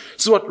you.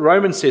 This is what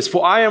Romans says.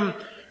 For I am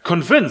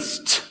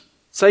convinced.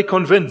 Say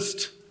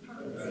convinced.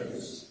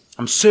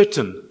 I'm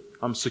certain.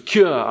 I'm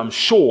secure. I'm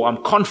sure.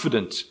 I'm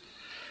confident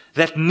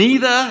that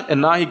neither,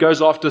 and now he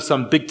goes after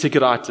some big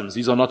ticket items.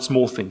 These are not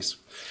small things.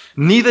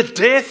 Neither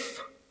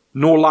death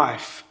nor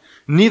life.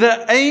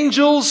 Neither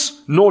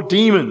angels nor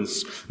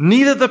demons,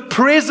 neither the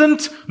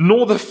present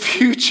nor the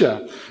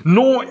future,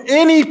 nor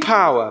any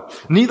power,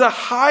 neither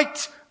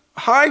height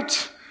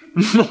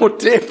nor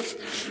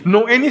depth,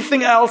 nor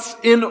anything else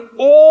in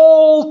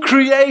all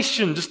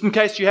creation. Just in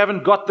case you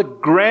haven't got the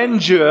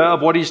grandeur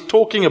of what he's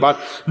talking about,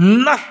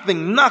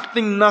 nothing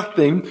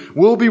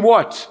will be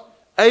what?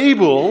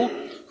 Able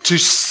to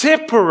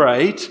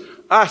separate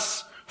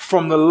us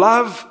from the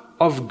love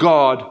of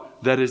God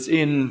that is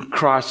in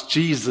Christ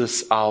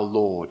Jesus our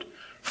Lord.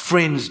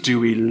 Friends, do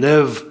we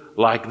live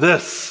like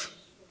this?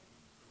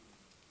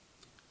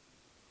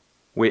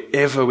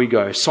 Wherever we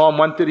go. Psalm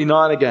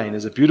 139 again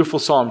is a beautiful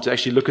psalm to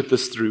actually look at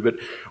this through. But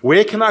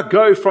where can I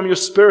go from your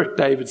spirit,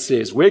 David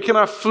says? Where can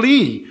I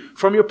flee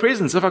from your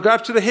presence? If I go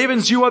up to the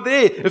heavens, you are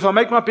there. If I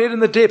make my bed in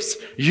the depths,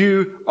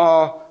 you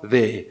are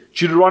there.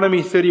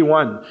 Deuteronomy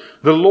 31.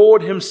 The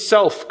Lord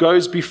himself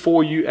goes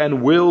before you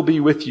and will be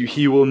with you.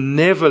 He will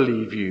never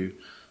leave you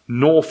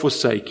nor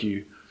forsake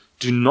you.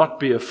 Do not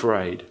be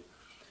afraid.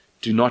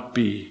 Do not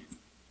be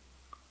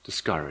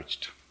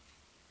discouraged.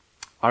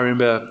 I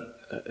remember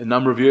a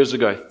number of years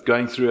ago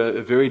going through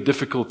a very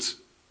difficult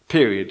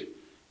period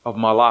of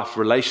my life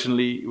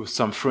relationally with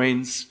some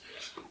friends.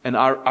 And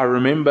I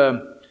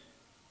remember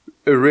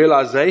a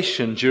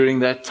realization during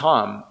that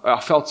time. I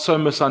felt so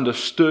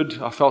misunderstood.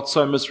 I felt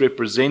so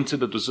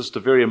misrepresented. It was just a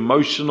very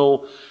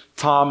emotional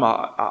time.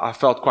 I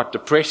felt quite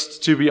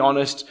depressed, to be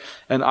honest.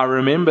 And I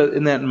remember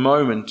in that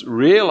moment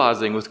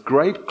realizing with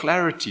great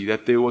clarity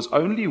that there was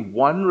only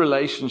one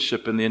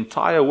relationship in the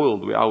entire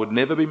world where I would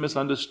never be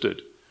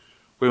misunderstood,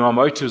 where my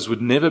motives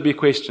would never be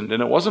questioned.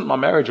 And it wasn't my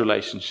marriage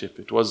relationship.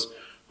 It was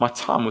my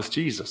time with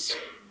Jesus.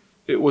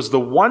 It was the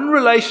one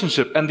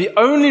relationship and the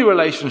only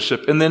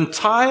relationship in the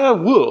entire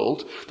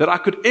world that I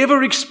could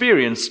ever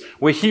experience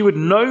where he would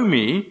know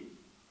me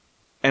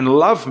and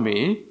love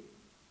me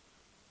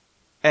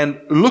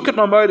and look at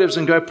my motives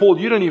and go, Paul,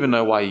 you don't even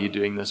know why you're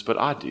doing this, but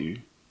I do.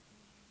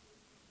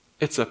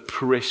 It's a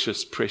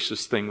precious,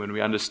 precious thing when we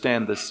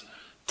understand this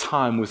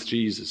time with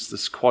Jesus,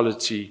 this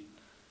quality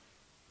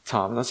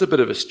time. That's a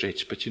bit of a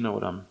stretch, but you know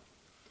what I'm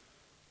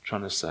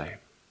trying to say.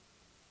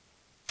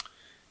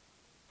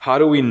 How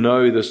do we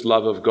know this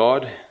love of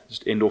God?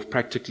 Just end off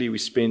practically. We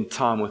spend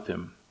time with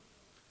him.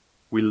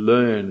 We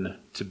learn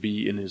to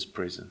be in his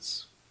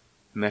presence.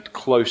 In that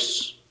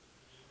close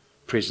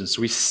presence.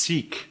 We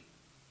seek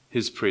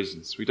his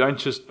presence. We don't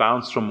just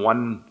bounce from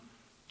one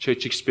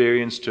church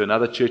experience to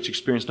another church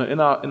experience. No,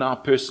 in our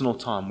personal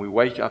time, we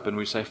wake up and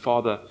we say,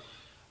 Father,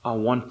 I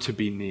want to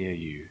be near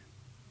you.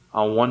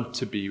 I want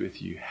to be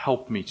with you.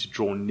 Help me to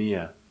draw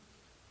near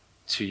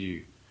to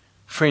you.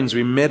 Friends,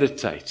 we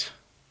meditate.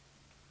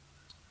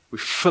 We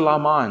fill our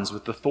minds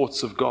with the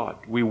thoughts of God.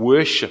 We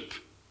worship.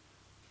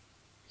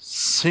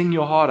 Sing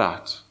your heart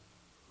out.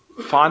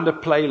 Find a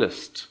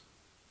playlist.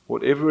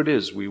 Whatever it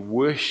is, we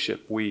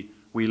worship. We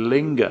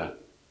linger.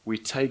 We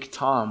take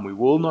time. We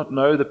will not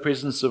know the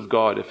presence of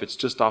God if it's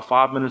just our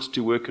 5 minutes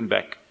to work and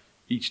back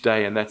each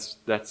day, and that's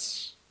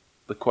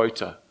the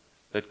quota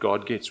that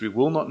God gets. We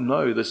will not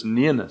know this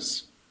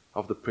nearness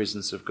of the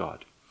presence of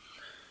God.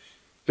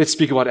 Let's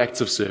speak about acts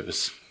of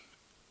service.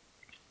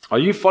 Are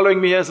you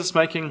following me here? Is this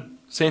making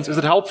sense? Is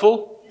it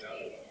helpful?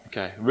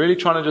 Okay, really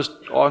trying to just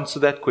answer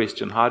that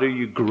question. How do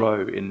you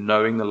grow in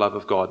knowing the love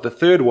of God? The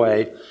third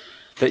way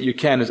that you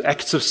can is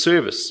acts of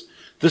service.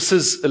 This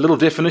is a little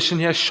definition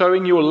here,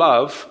 showing your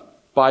love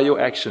by your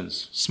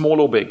actions,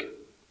 small or big.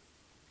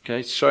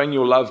 Okay, showing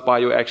your love by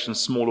your actions,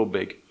 small or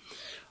big.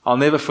 I'll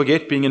never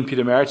forget being in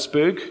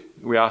Pietermaritzburg,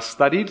 where I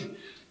studied,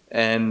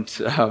 and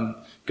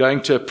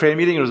going to a prayer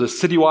meeting. It was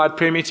a citywide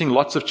prayer meeting.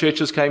 Lots of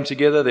churches came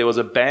together. There was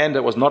a band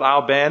that was not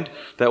our band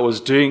that was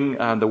doing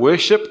the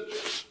worship.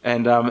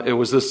 And it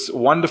was this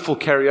wonderful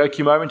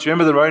karaoke moment. Do you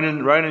remember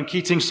the Ronan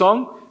Keating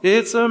song?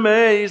 It's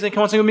amazing.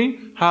 Come on, sing with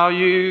me. How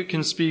you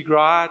can speak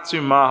right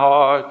to my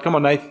heart. Come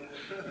on, Nath.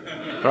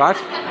 Right?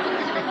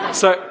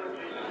 So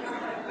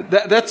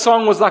that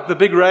song was like the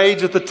big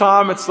rage at the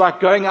time. It's like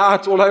going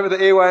out all over the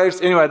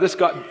airwaves. Anyway,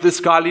 this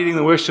guy leading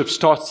the worship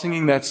starts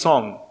singing that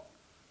song.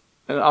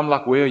 And I'm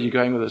like, where are you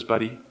going with this,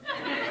 buddy?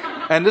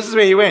 And this is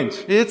where he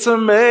went. It's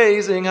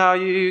amazing how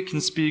you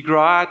can speak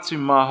right to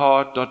my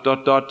heart, ...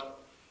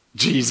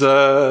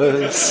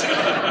 Jesus,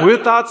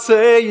 without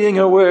saying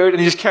a word. And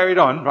he just carried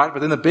on, right?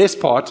 But then the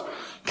best part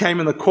came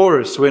in the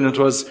chorus when it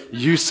was,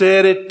 you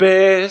said it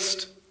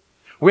best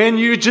when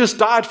you just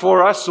died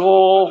for us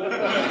all.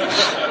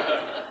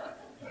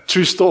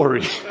 True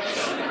story.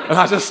 And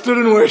I just stood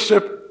in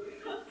worship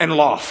and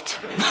laughed.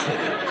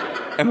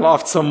 And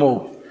laughed some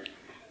more.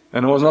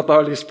 And it was not the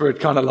Holy Spirit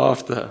kind of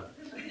laughter.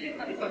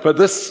 But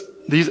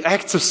these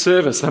acts of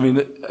service, I mean,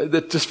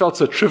 that just felt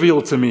so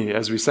trivial to me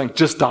as we sang,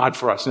 just died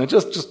for us. And it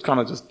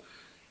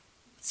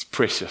it's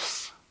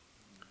precious.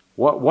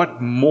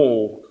 What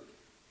more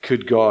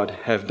could God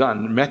have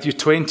done? Matthew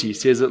 20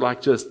 says it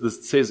like this.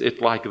 This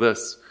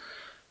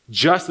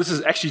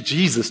is actually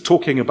Jesus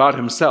talking about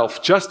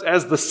himself. Just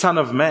as the Son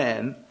of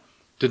Man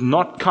did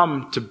not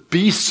come to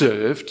be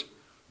served,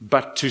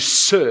 but to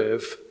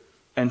serve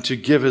and to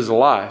give his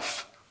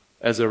life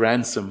as a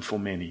ransom for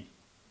many.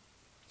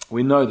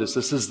 We know this.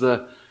 This is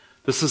the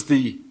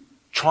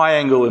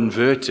triangle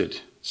inverted.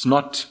 It's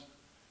not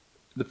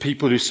the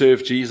people who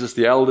serve Jesus,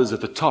 the elders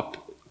at the top.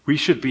 We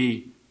should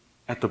be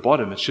at the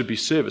bottom. It should be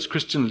service.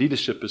 Christian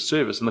leadership is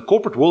service. And the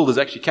corporate world is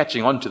actually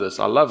catching on to this.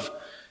 I love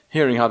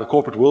hearing how the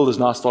corporate world is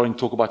now starting to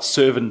talk about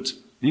servant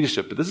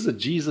leadership. But this is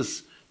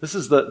this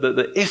is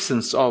the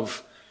essence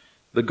of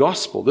the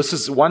gospel. This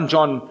is 1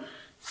 John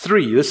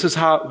 3. This is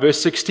how,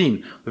 verse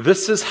 16.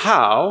 This is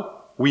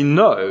how we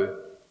know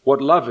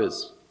what love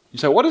is. You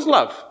say, what is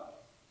love?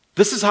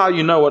 This is how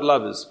you know what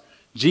love is.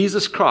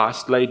 Jesus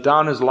Christ laid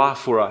down his life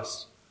for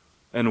us,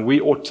 and we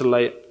ought to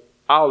lay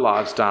our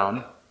lives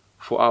down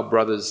for our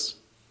brothers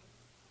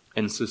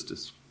and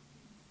sisters.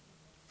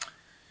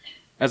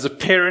 As a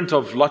parent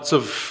of lots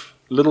of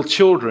little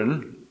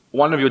children,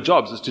 one of your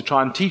jobs is to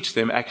try and teach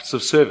them acts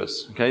of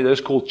service. Okay, those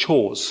called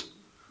chores.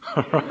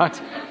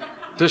 Right?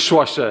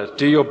 Dishwasher,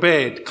 do your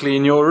bed,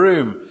 clean your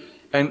room.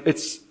 And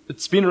it's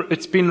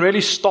been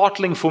really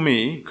startling for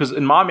me, because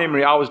in my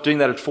memory I was doing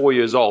that at 4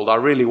 years old. I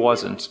really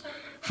wasn't.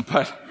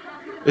 But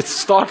it's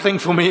startling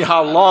for me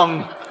how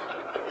long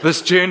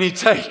this journey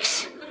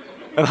takes.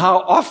 And how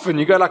often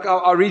you go, like,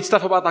 I read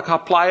stuff about like how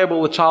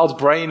pliable the child's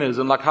brain is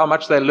and like how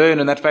much they learn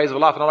in that phase of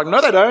life. And I'm like,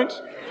 no, they don't.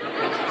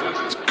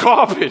 It's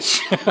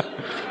garbage.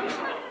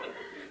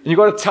 And you've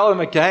got to tell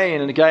them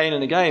again and again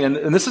and again.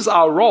 And this is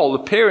our role. The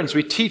parents,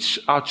 we teach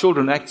our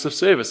children acts of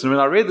service. And when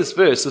I read this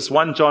verse, this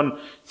 1 John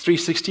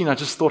 3:16, I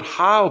just thought,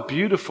 how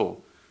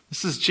beautiful.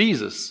 This is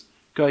Jesus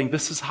going,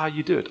 this is how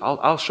you do it.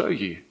 I'll show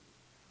you.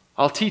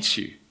 I'll teach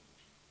you.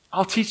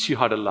 I'll teach you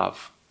how to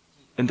love.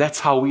 And that's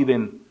how we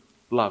then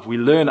love. We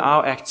learn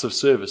our acts of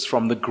service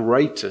from the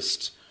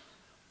greatest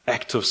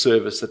act of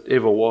service that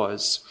ever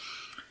was.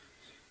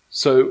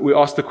 So we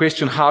ask the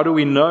question, how do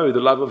we know the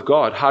love of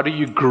God? How do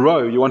you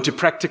grow? You want to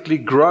practically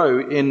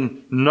grow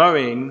in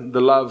knowing the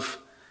love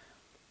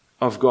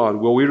of God.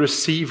 Well, we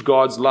receive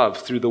God's love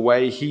through the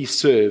way he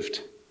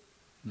served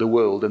the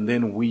world, and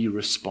then we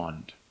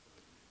respond.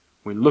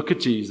 We look at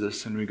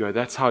Jesus and we go,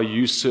 that's how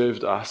you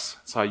served us.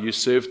 That's how you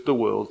served the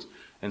world.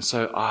 And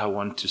so I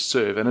want to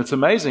serve. And it's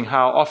amazing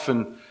how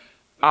often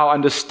our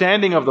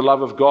understanding of the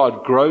love of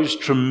God grows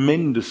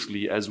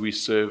tremendously as we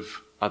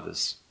serve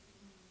others.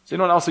 Has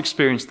anyone else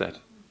experienced that?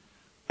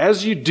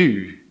 As you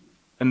do,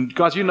 and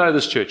guys, you know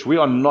this church, we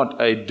are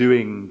not a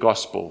doing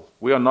gospel.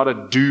 We are not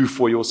a do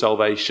for your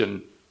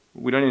salvation.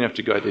 We don't even have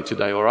to go there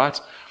today, all right?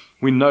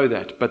 We know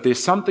that. But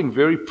there's something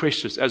very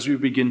precious as we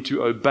begin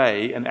to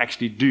obey and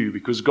actually do,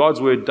 because God's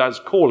word does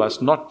call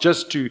us not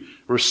just to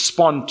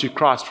respond to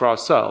Christ for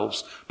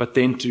ourselves, but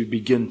then to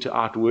begin to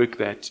outwork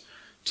that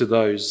to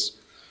those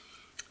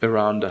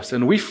around us.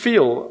 And we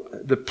feel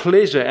the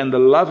pleasure and the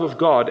love of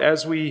God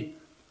as we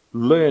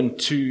learn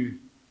to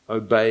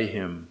obey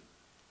him.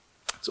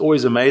 It's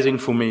always amazing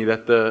for me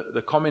that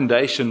the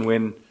commendation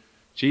when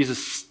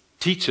Jesus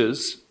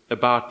teaches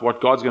about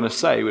what God's going to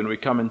say when we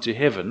come into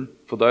heaven,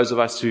 for those of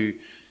us who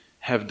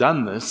have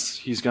done this,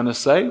 he's going to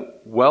say,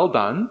 well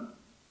done,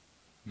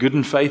 good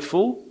and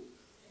faithful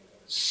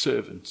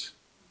servant.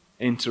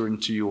 Enter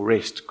into your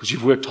rest, because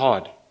you've worked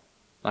hard.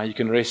 Now you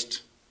can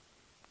rest.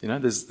 You know,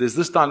 there's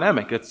this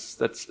dynamic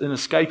that's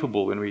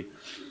inescapable when we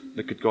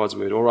look at God's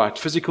word. All right,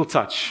 physical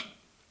touch.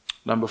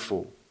 Number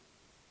 4.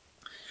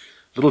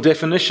 Little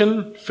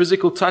definition.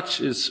 Physical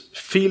touch is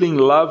feeling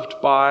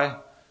loved by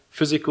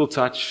physical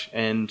touch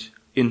and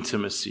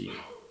intimacy.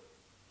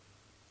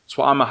 That's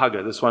why I'm a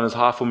hugger. This one is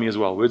hard for me as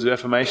well. Words of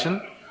affirmation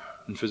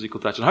and physical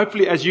touch. And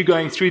hopefully as you're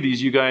going through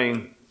these, you're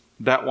going,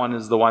 that one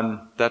is the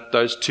one, that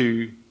those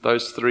 2,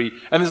 those 3.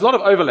 And there's a lot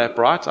of overlap,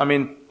 right? I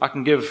mean, I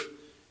can give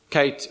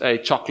Kate a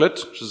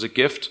chocolate, which is a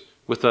gift,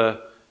 with a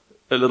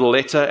little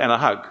letter and a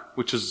hug,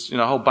 which is,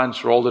 a whole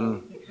bunch rolled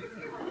in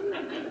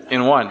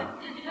one,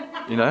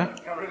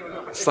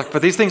 It's like,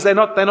 but these things, they're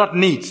not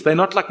neat. They're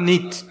not like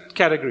neat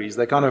categories.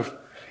 They're kind of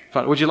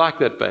fun. Would you like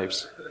that,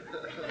 babes?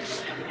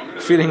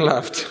 feeling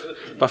loved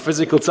by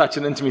physical touch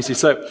and intimacy.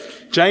 So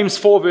James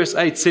 4 verse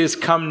 8 says,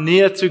 come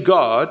near to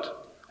God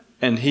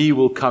and He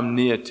will come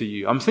near to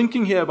you. I'm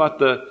thinking here about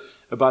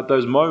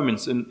those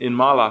moments in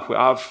my life where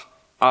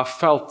I've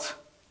felt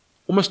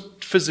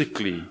almost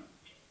physically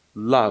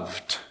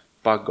loved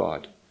by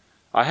God.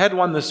 I had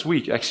one this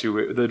week, actually,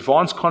 where the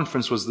advanced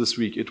conference was this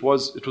week. It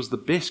was the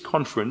best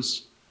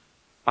conference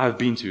I've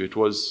been to. It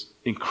was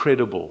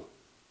incredible.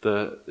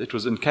 It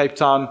was in Cape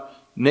Town.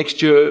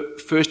 Next year,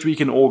 first week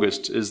in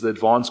August, is the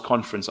advanced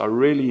conference. I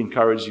really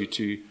encourage you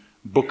to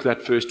book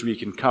that first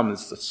week and come.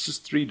 It's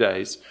just 3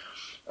 days.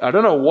 I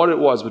don't know what it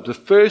was, but the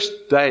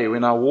first day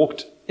when I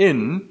walked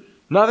in,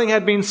 nothing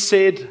had been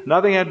said,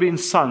 nothing had been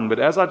sung, but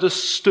as I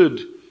just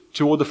stood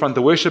toward the front,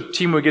 the worship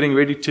team were getting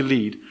ready to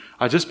lead,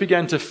 I just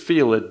began to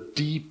feel a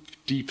deep,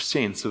 deep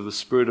sense of the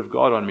Spirit of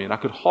God on me, and I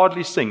could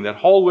hardly sing. That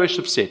whole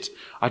worship set,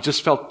 I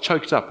just felt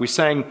choked up. We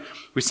sang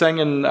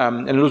in,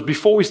 and it was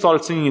before we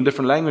started singing in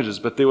different languages,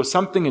 but there was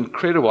something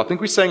incredible. I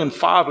think we sang in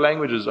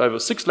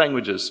 6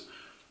 languages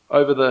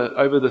over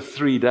the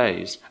 3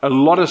 days. A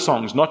lot of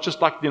songs, not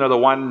just like, the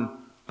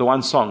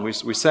one song.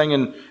 We sang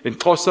in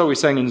Xhosa, we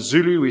sang in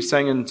Zulu, we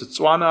sang in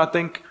Tswana, I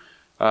think,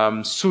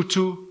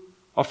 Sotho,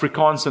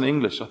 Afrikaans and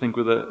English, I think,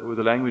 were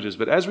the languages.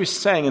 But as we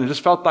sang, and it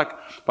just felt like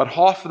about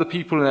half of the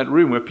people in that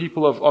room were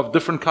people of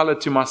different color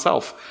to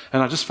myself.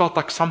 And I just felt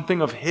like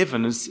something of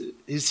heaven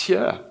is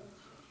here.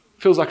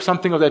 It feels like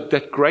something of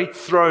that great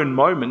throne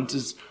moment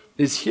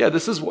is here.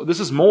 This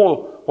is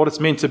more what it's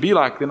meant to be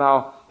like than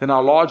our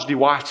largely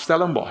white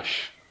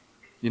Stellenbosch.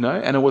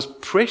 And it was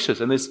precious.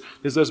 And there's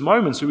those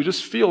moments where we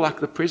just feel like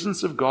the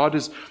presence of God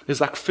is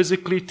like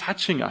physically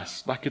touching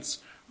us, like it's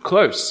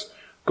close.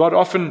 God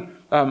often,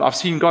 I've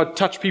seen God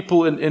touch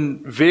people in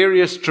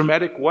various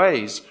dramatic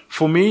ways.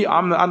 For me,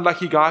 I'm the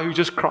unlucky guy who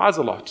just cries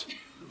a lot.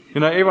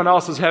 Everyone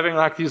else is having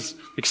like these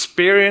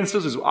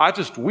experiences. I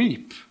just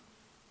weep.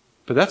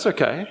 But that's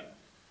okay.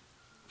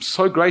 I'm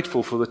so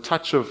grateful for the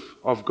touch of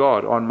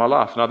God on my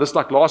life. Now, this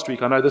like last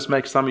week, I know this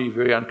makes some of you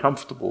very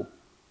uncomfortable.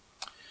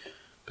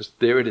 But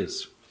there it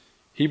is.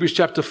 Hebrews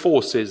chapter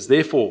 4 says,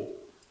 therefore,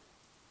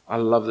 I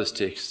love this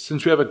text.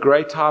 Since we have a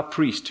great high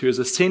priest who has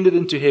ascended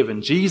into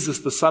heaven, Jesus,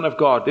 the Son of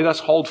God, let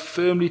us hold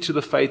firmly to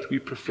the faith we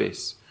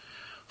profess.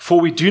 For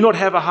we do not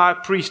have a high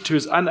priest who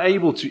is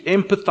unable to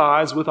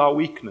empathize with our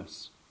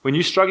weakness. When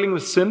you're struggling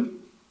with sin,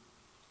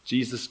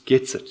 Jesus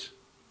gets it.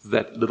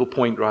 That little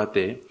point right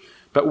there.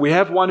 But we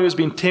have one who has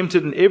been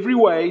tempted in every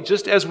way,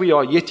 just as we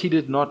are, yet he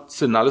did not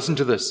sin. Now listen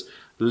to this.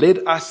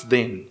 Let us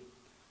then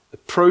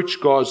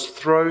approach God's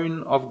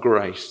throne of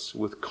grace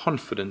with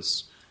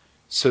confidence,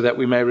 so that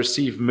we may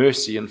receive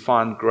mercy and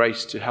find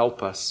grace to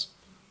help us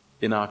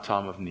in our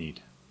time of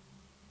need.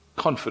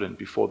 Confident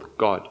before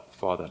God,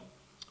 Father.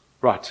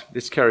 Right,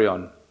 let's carry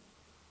on.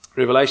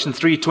 Revelation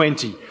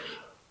 3:20.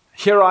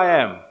 Here I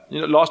am.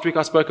 Last week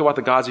I spoke about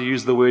the guys who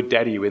use the word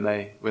daddy when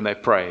they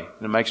pray,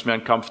 and it makes me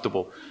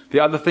uncomfortable. The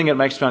other thing that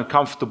makes me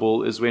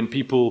uncomfortable is when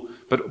people,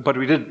 but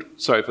we did,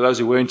 sorry, for those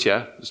who weren't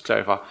here, just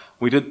clarify,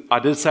 I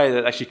did say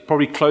that actually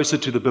probably closer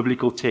to the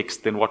biblical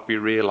text than what we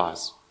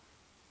realize.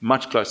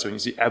 Much closer when you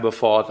see Abba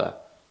Father,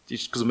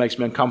 just because it makes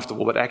me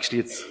uncomfortable, but actually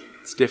it's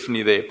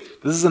definitely there.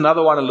 This is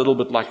another one a little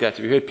bit like that.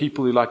 Have you heard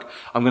people who like,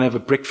 I'm going to have a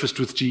breakfast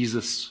with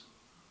Jesus?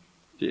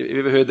 Have you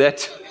ever heard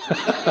that?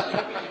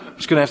 I'm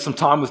just going to have some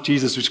time with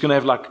Jesus. We're just going to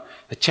have like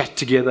a chat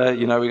together.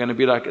 We're going to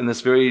be like in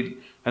this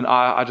and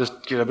I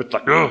just get a bit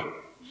like, ugh.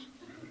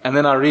 And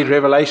then I read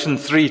Revelation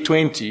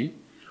 3:20.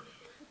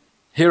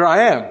 Here I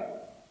am,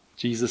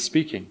 Jesus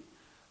speaking.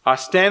 I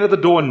stand at the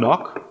door and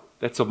knock.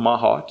 That's of my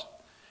heart.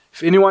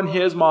 If anyone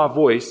hears my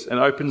voice and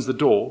opens the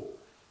door,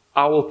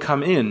 I will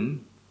come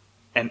in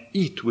and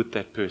eat with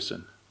that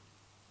person,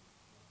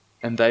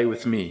 and they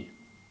with me.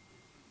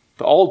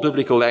 The old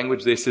biblical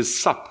language there says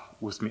sup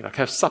with me, like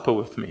have supper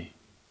with me.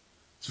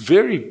 It's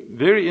very,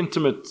 very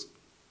intimate.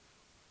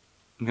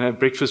 I'm going to have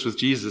breakfast with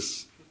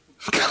Jesus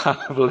kind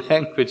of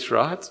language,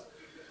 right?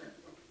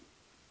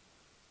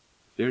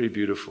 Very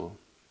beautiful.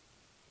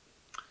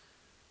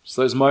 It's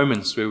those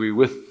moments where we're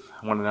with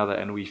one another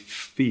and we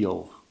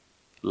feel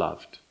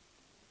loved.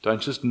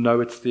 Don't just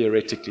know it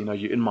theoretically. No,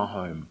 you're in my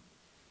home.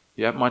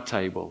 You're at my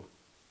table.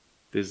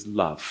 There's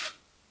love.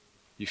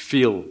 You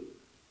feel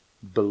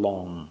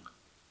belong.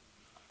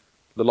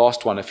 The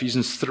last one,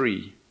 Ephesians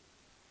 3.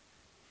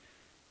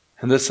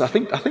 And this, I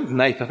think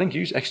Nate,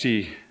 you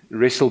actually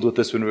wrestled with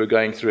this when we were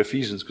going through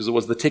Ephesians, because it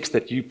was the text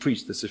that you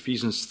preached, this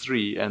Ephesians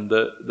 3, and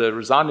the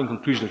resounding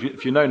conclusion.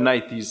 If you know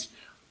Nate, he's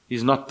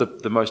not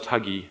the most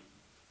huggy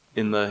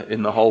in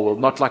the whole world.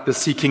 Not like the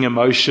seeking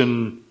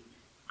emotion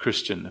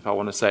Christian, if I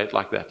want to say it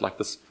like that. Like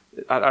this,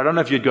 I don't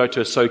know if you'd go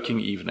to a soaking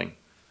evening.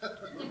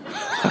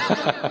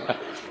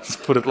 Let's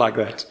put it like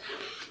that.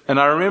 And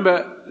I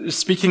remember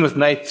speaking with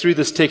Nate through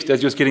this text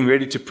as he was getting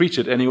ready to preach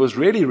it, and he was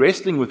really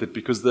wrestling with it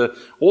because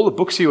all the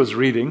books he was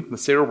reading, the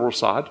cerebral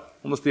side,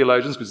 all the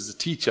theologians, because he's a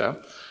teacher,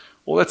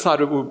 all that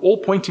side were all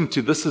pointing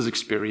to this is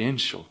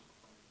experiential.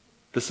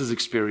 This is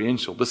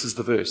experiential. This is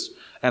the verse.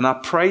 And I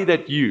pray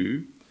that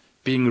you,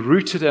 being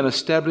rooted and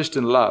established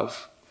in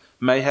love,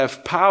 may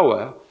have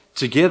power,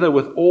 together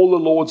with all the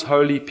Lord's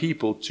holy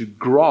people, to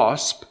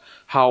grasp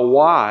how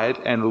wide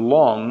and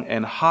long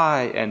and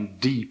high and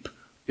deep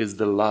is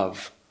the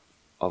love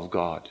of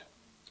God.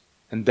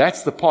 And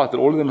that's the part that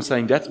all of them are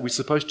saying, that we're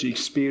supposed to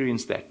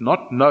experience that.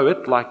 Not know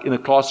it, like in a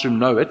classroom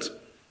know it.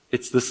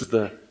 This is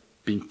the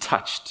being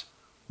touched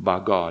by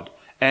God.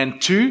 And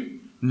to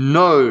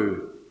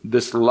know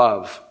this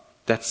love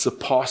that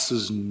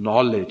surpasses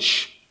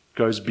knowledge,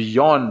 goes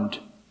beyond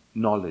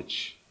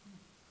knowledge,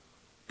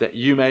 that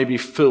you may be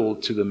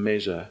filled to the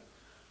measure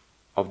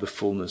of the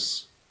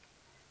fullness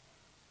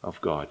of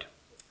God.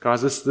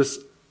 Guys,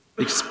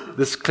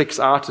 this clicks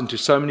out into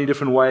so many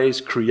different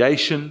ways.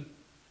 Creation,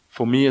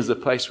 for me, is a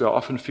place where I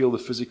often feel the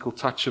physical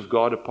touch of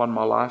God upon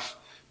my life.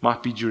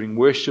 Might be during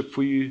worship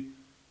for you,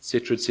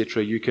 etc.,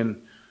 etc. You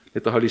can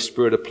let the Holy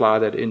Spirit apply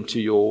that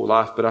into your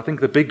life. But I think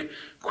the big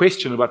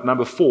question about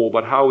number 4,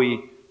 about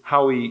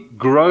how we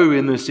grow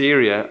in this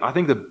area, I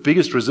think the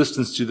biggest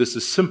resistance to this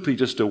is simply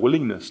just a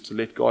willingness to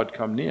let God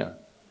come near.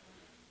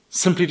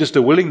 Simply just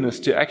a willingness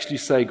to actually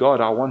say, God,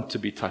 I want to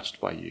be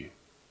touched by you.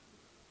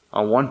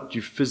 I want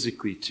you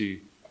physically to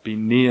be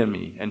near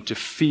me and to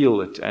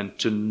feel it and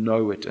to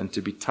know it and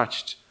to be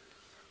touched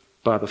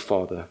by the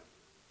Father.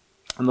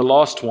 And the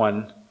last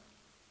one,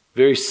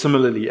 very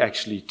similarly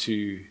actually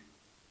to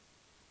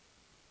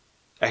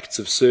acts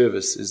of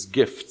service, is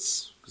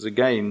gifts. Because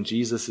again,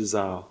 Jesus is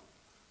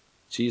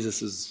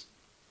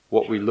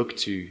what we look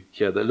to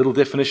here. The little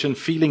definition,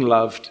 feeling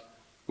loved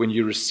when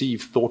you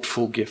receive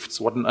thoughtful gifts.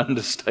 What an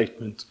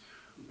understatement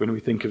when we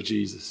think of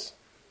Jesus.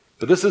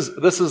 But this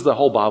is the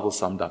whole Bible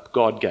summed up.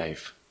 God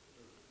gave.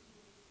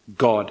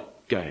 God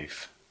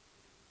gave.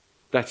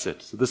 That's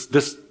it. So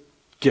this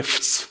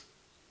gifts,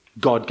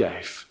 God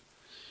gave.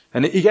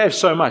 And He gave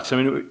so much.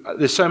 I mean,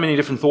 there's so many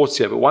different thoughts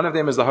here, but one of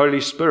them is the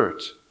Holy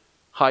Spirit.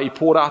 How He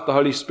poured out the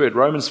Holy Spirit.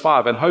 Romans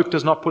 5, and hope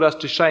does not put us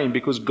to shame,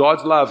 because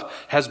God's love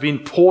has been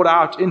poured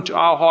out into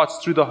our hearts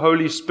through the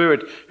Holy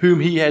Spirit,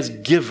 whom He has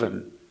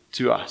given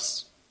to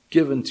us.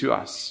 Given to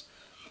us.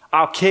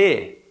 Our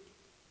care.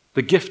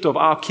 The gift of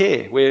our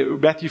care, where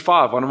Matthew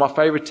 5, one of my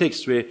favorite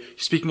texts, where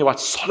he's speaking about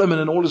Solomon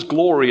and all his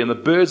glory and the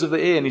birds of the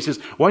air, and he says,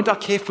 won't I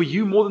care for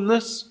you more than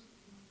this?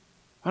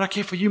 Won't I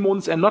care for you more than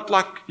this? And not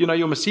like,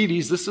 your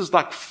Mercedes, this is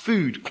like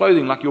food,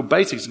 clothing, like your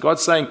basics. And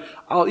God's saying,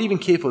 I'll even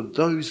care for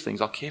those things.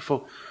 I'll care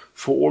for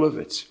all of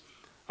it.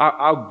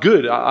 Our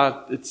good,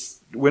 it's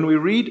when we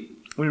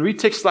read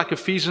texts like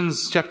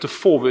Ephesians chapter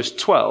 4, verse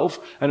 12,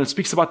 and it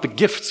speaks about the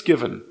gifts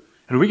given.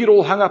 And we get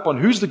all hung up on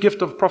who's the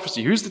gift of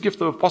prophecy, who's the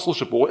gift of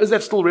apostleship, or is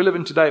that still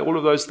relevant today, all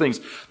of those things.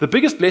 The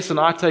biggest lesson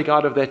I take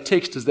out of that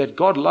text is that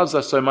God loves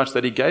us so much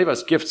that He gave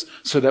us gifts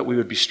so that we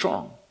would be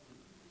strong,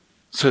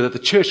 so that the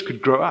church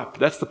could grow up.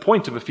 That's the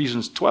point of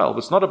Ephesians 12.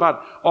 It's not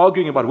about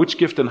arguing about which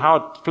gift and how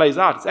it plays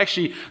out. It's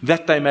actually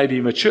that they may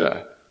be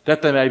mature,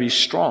 that they may be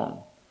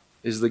strong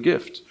is the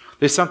gift.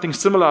 There's something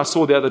similar I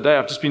saw the other day.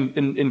 I've just been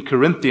in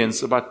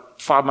Corinthians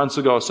about 5 months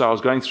ago or so. I was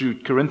going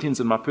through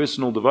Corinthians in my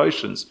personal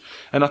devotions.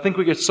 And I think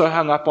we get so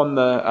hung up on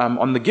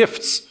the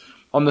gifts,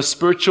 on the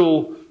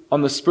spiritual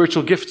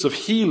gifts of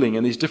healing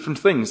and these different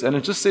things. And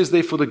it just says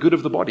there for the good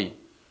of the body,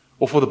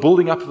 or for the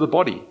building up of the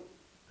body.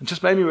 It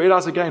just made me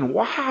realize again,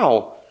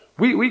 wow,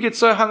 we get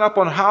so hung up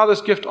on how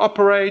this gift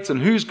operates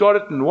and who's got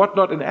it and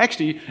whatnot. And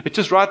actually, it's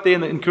just right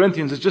there in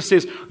Corinthians, it just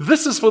says,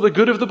 this is for the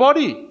good of the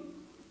body.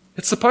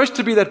 It's supposed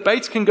to be that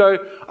Bates can go,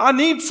 I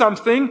need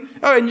something.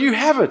 Oh, and you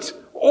have it.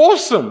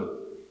 Awesome.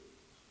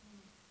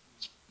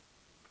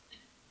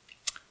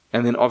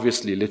 And then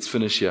obviously, let's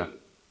finish here.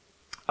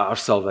 Our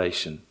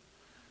salvation.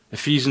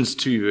 Ephesians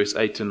 2, verse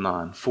 8 and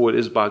 9. For it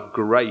is by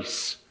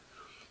grace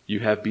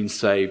you have been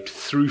saved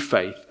through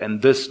faith,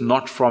 and this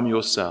not from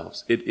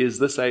yourselves. It is,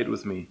 this say it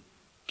with me,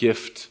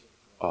 gift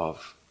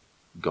of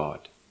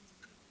God.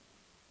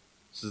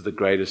 This is the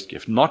greatest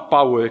gift, not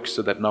by works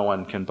so that no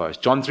one can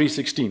boast. John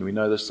 3:16, we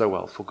know this so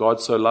well. For God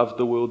so loved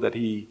the world that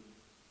He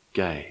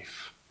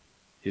gave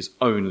His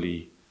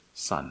only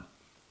Son.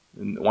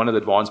 And one of the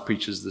advanced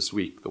preachers this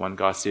week, the one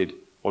guy said,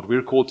 what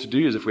we're called to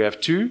do is if we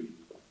have 2,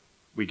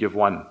 we give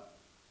 1.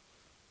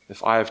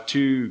 If I have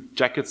 2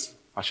 jackets,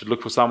 I should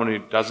look for someone who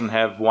doesn't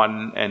have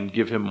 1 and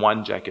give him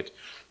 1 jacket.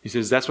 He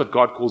says that's what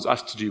God calls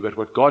us to do, but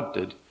what God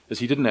did is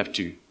He didn't have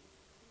 2.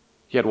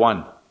 He had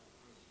 1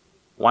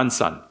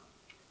 son.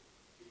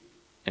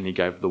 And He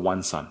gave the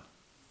 1 son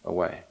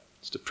away.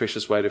 It's a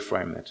precious way to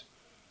frame that.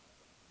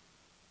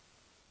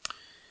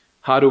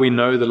 How do we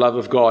know the love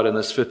of God in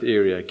this 5th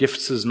area?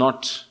 Gifts is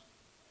not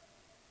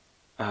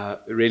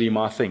really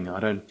my thing.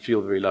 I don't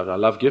feel very loved. I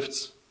love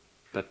gifts,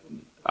 but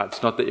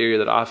it's not the area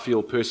that I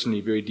feel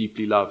personally very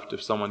deeply loved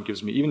if someone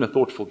gives me even a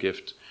thoughtful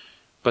gift.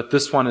 But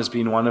this one has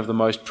been one of the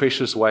most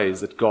precious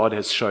ways that God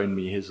has shown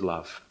me His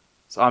love.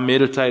 So I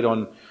meditate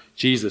on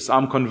Jesus.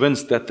 I'm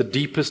convinced that the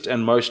deepest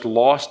and most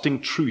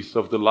lasting truth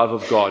of the love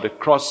of God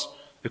across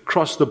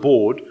the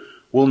board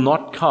will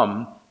not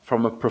come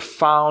from a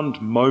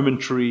profound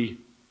momentary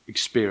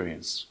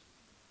experience.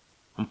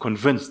 I'm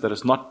convinced that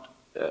it's not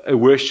a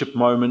worship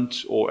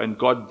moment, and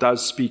God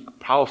does speak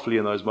powerfully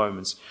in those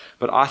moments.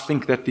 But I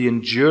think that the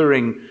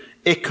enduring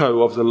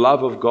echo of the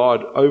love of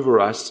God over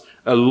us,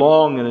 a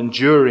long and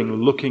enduring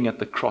looking at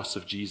the cross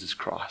of Jesus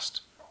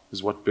Christ,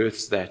 is what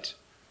births that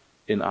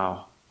in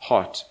our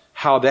heart.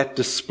 How that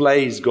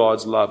displays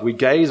God's love. We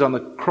gaze on the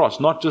cross,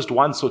 not just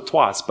once or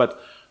twice,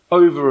 but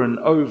over and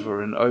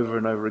over and over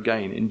and over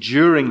again,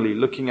 enduringly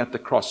looking at the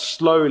cross,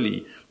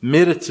 slowly,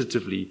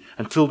 meditatively,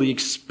 until the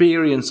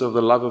experience of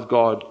the love of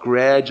God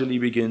gradually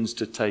begins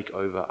to take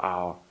over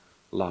our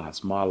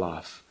lives, my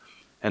life.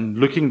 And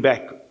looking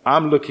back,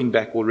 I'm looking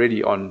back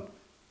already on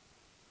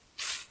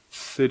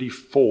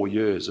 34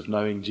 years of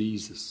knowing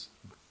Jesus.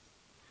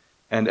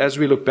 And as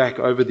we look back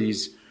over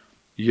these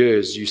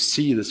years, you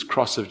see this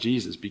cross of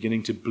Jesus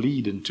beginning to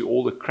bleed into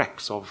all the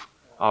cracks of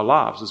our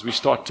lives as we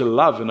start to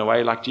love in a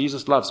way like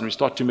Jesus loves, and we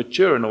start to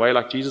mature in a way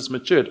like Jesus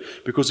matured,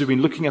 because we've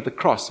been looking at the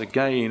cross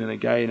again and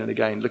again and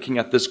again, looking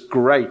at this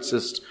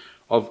greatest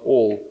of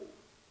all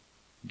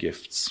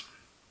gifts.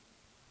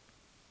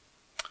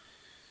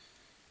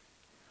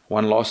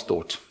 One last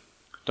thought.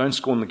 Don't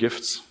scorn the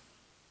gifts.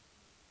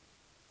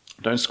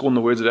 Don't scorn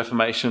the words of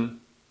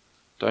affirmation.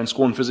 Don't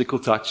scorn physical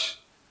touch.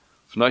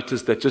 I've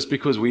noticed that just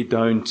because we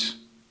don't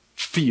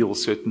feel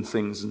certain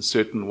things in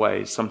certain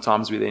ways,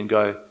 sometimes we then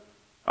go,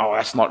 oh,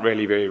 that's not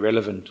really very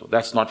relevant, or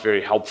that's not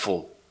very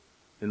helpful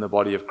in the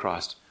body of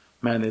Christ.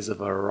 Man, there's a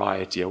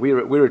variety.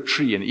 We're a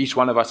tree, and each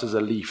one of us is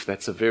a leaf.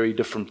 That's a very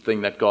different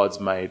thing that God's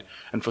made.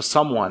 And for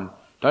someone,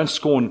 don't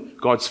scorn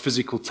God's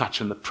physical touch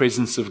and the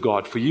presence of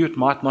God. For you, it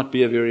might not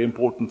be a very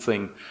important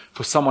thing.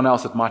 For someone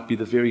else, it might be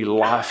the very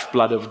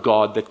lifeblood of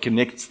God that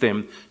connects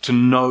them to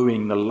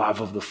knowing the love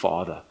of the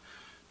Father.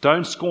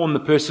 Don't scorn the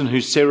person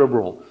who's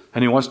cerebral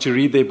and who wants to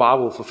read their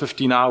Bible for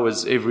 15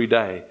 hours every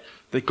day.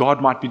 That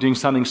God might be doing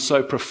something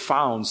so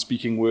profound,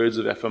 speaking words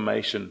of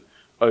affirmation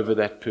over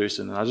that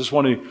person. And I just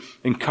want to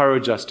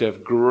encourage us to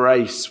have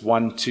grace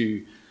one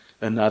to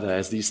another,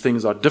 as these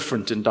things are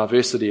different in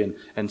diversity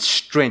and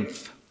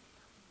strength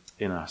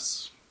in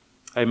us.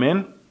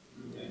 Amen?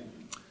 Amen?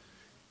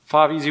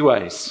 5 easy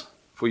ways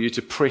for you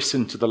to press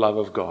into the love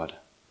of God.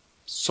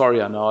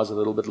 Sorry, I know I was a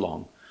little bit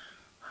long.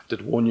 I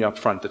did warn you up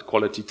front that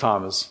quality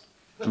time is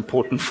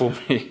important for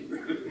me.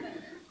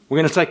 We're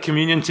going to take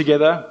communion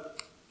together.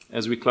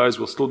 As we close,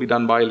 we'll still be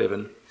done by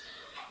 11.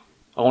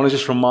 I want to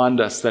just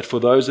remind us that for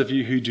those of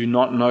you who do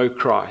not know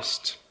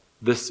Christ,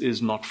 this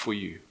is not for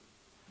you.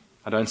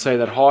 I don't say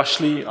that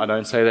harshly. I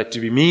don't say that to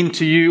be mean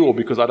to you or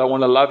because I don't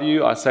want to love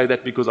you. I say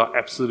that because I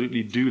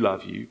absolutely do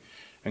love you.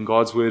 And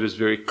God's word is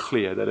very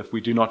clear that if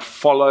we do not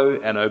follow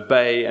and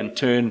obey and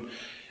turn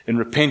in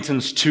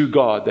repentance to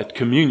God, that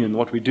communion,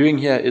 what we're doing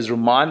here is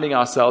reminding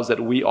ourselves that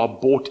we are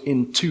bought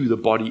into the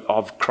body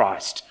of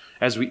Christ.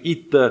 As we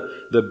eat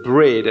the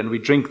bread and we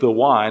drink the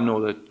wine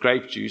or the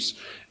grape juice,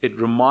 it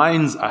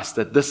reminds us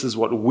that this is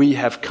what we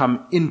have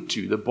come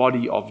into, the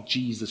body of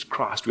Jesus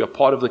Christ. We are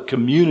part of the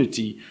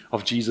community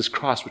of Jesus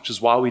Christ, which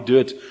is why we do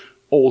it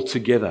all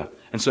together.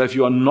 And so if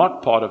you are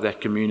not part of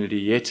that community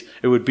yet,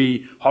 it would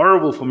be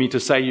horrible for me to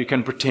say you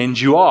can pretend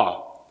you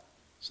are.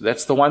 So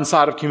that's the one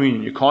side of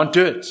communion. You can't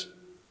do it.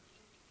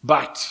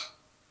 But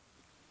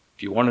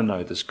if you want to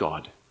know this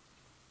God,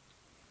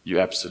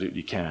 you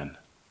absolutely can.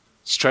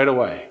 Straight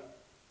away.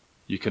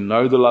 You can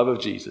know the love of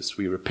Jesus.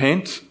 We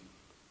repent,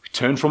 we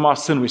turn from our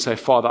sin, we say,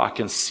 Father, I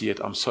can see it.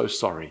 I'm so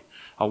sorry.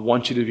 I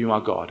want you to be my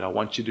God. I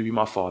want you to be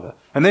my Father.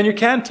 And then you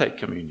can take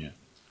communion.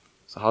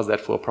 So how's that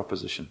for a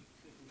proposition?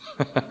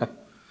 I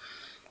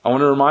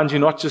want to remind you,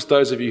 not just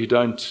those of you who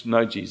don't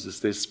know Jesus,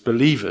 there's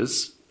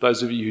believers,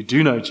 those of you who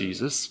do know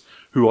Jesus,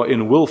 who are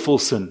in willful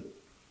sin.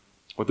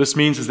 What this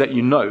means is that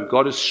you know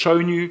God has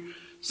shown you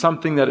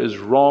something that is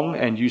wrong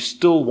and you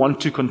still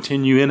want to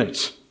continue in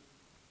it.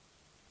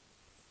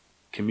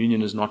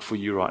 Communion is not for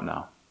you right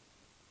now.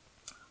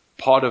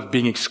 Part of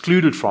being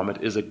excluded from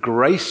it is a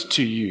grace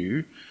to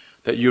you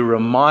that you're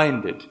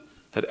reminded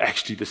that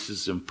actually this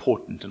is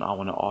important and I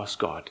want to ask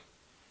God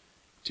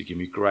to give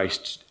me grace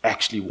to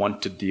actually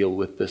want to deal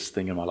with this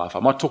thing in my life.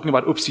 I'm not talking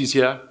about oopsies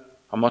here.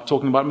 I'm not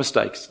talking about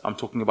mistakes. I'm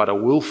talking about a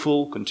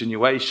willful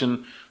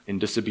continuation in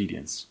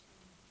disobedience.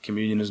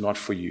 Communion is not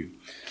for you.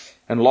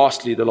 And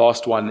lastly, the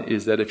last one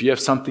is that if you have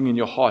something in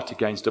your heart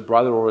against a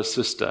brother or a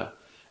sister,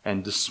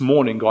 and this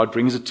morning, God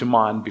brings it to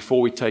mind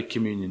before we take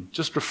communion.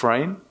 Just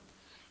refrain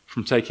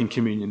from taking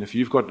communion. If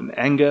you've got an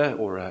anger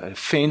or an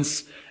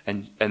offense,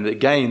 and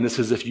again, this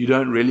is if you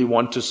don't really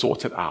want to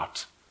sort it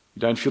out. You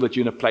don't feel that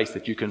you're in a place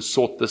that you can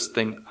sort this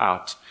thing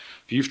out.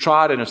 If you've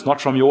tried and it's not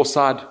from your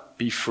side,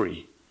 be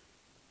free.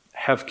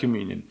 Have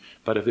communion.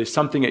 But if there's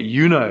something that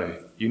you know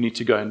you need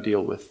to go and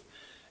deal with,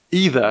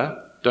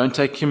 either don't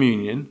take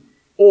communion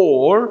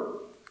or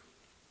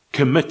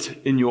commit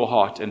in your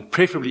heart, and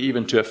preferably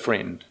even to a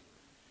friend,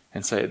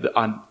 and say,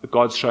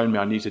 God's shown me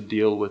I need to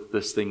deal with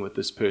this thing with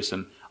this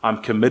person.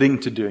 I'm committing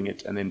to doing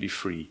it, and then be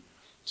free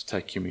to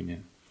take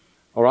communion.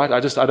 All right?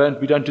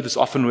 We don't do this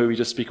often where we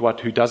just speak about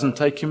who doesn't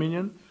take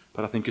communion,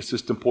 but I think it's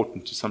just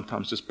important to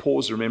sometimes just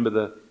pause, remember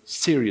the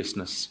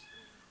seriousness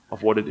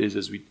of what it is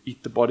as we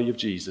eat the body of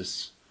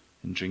Jesus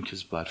and drink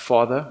his blood.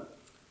 Father,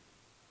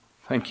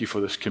 thank you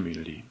for this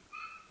community.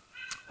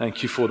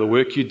 Thank you for the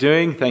work you're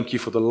doing. Thank you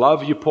for the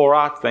love you pour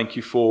out. Thank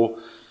you for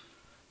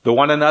the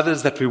one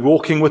another's that we're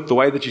walking with, the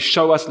way that you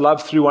show us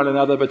love through one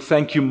another. But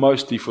thank you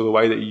mostly for the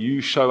way that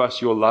you show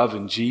us your love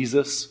in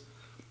Jesus.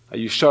 How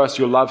you show us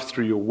your love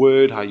through your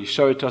word. How you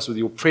show it to us with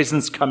your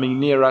presence coming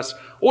near us.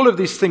 All of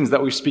these things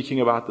that we're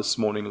speaking about this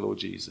morning, Lord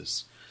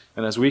Jesus.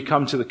 And as we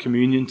come to the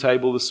communion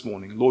table this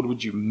morning, Lord,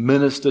 would you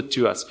minister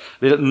to us?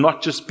 Let it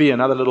not just be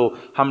another little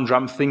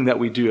humdrum thing that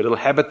we do, a little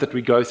habit that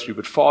we go through.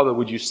 But Father,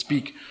 would you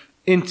speak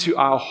into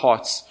our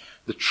hearts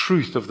the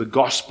truth of the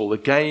gospel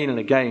again and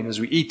again as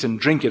we eat and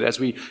drink it, as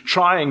we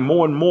trying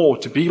more and more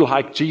to be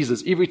like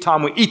Jesus. Every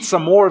time we eat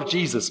some more of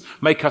Jesus,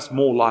 make us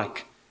more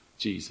like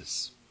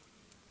Jesus.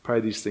 Pray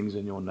these things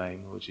in your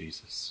name, Lord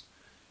Jesus.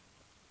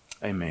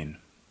 Amen.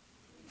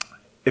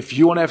 If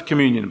you want to have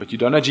communion but you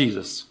don't know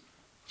Jesus,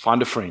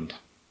 find a friend.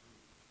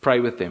 Pray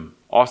with them.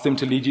 Ask them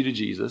to lead you to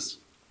Jesus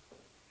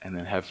and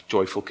then have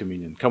joyful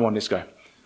communion. Come on, let's go.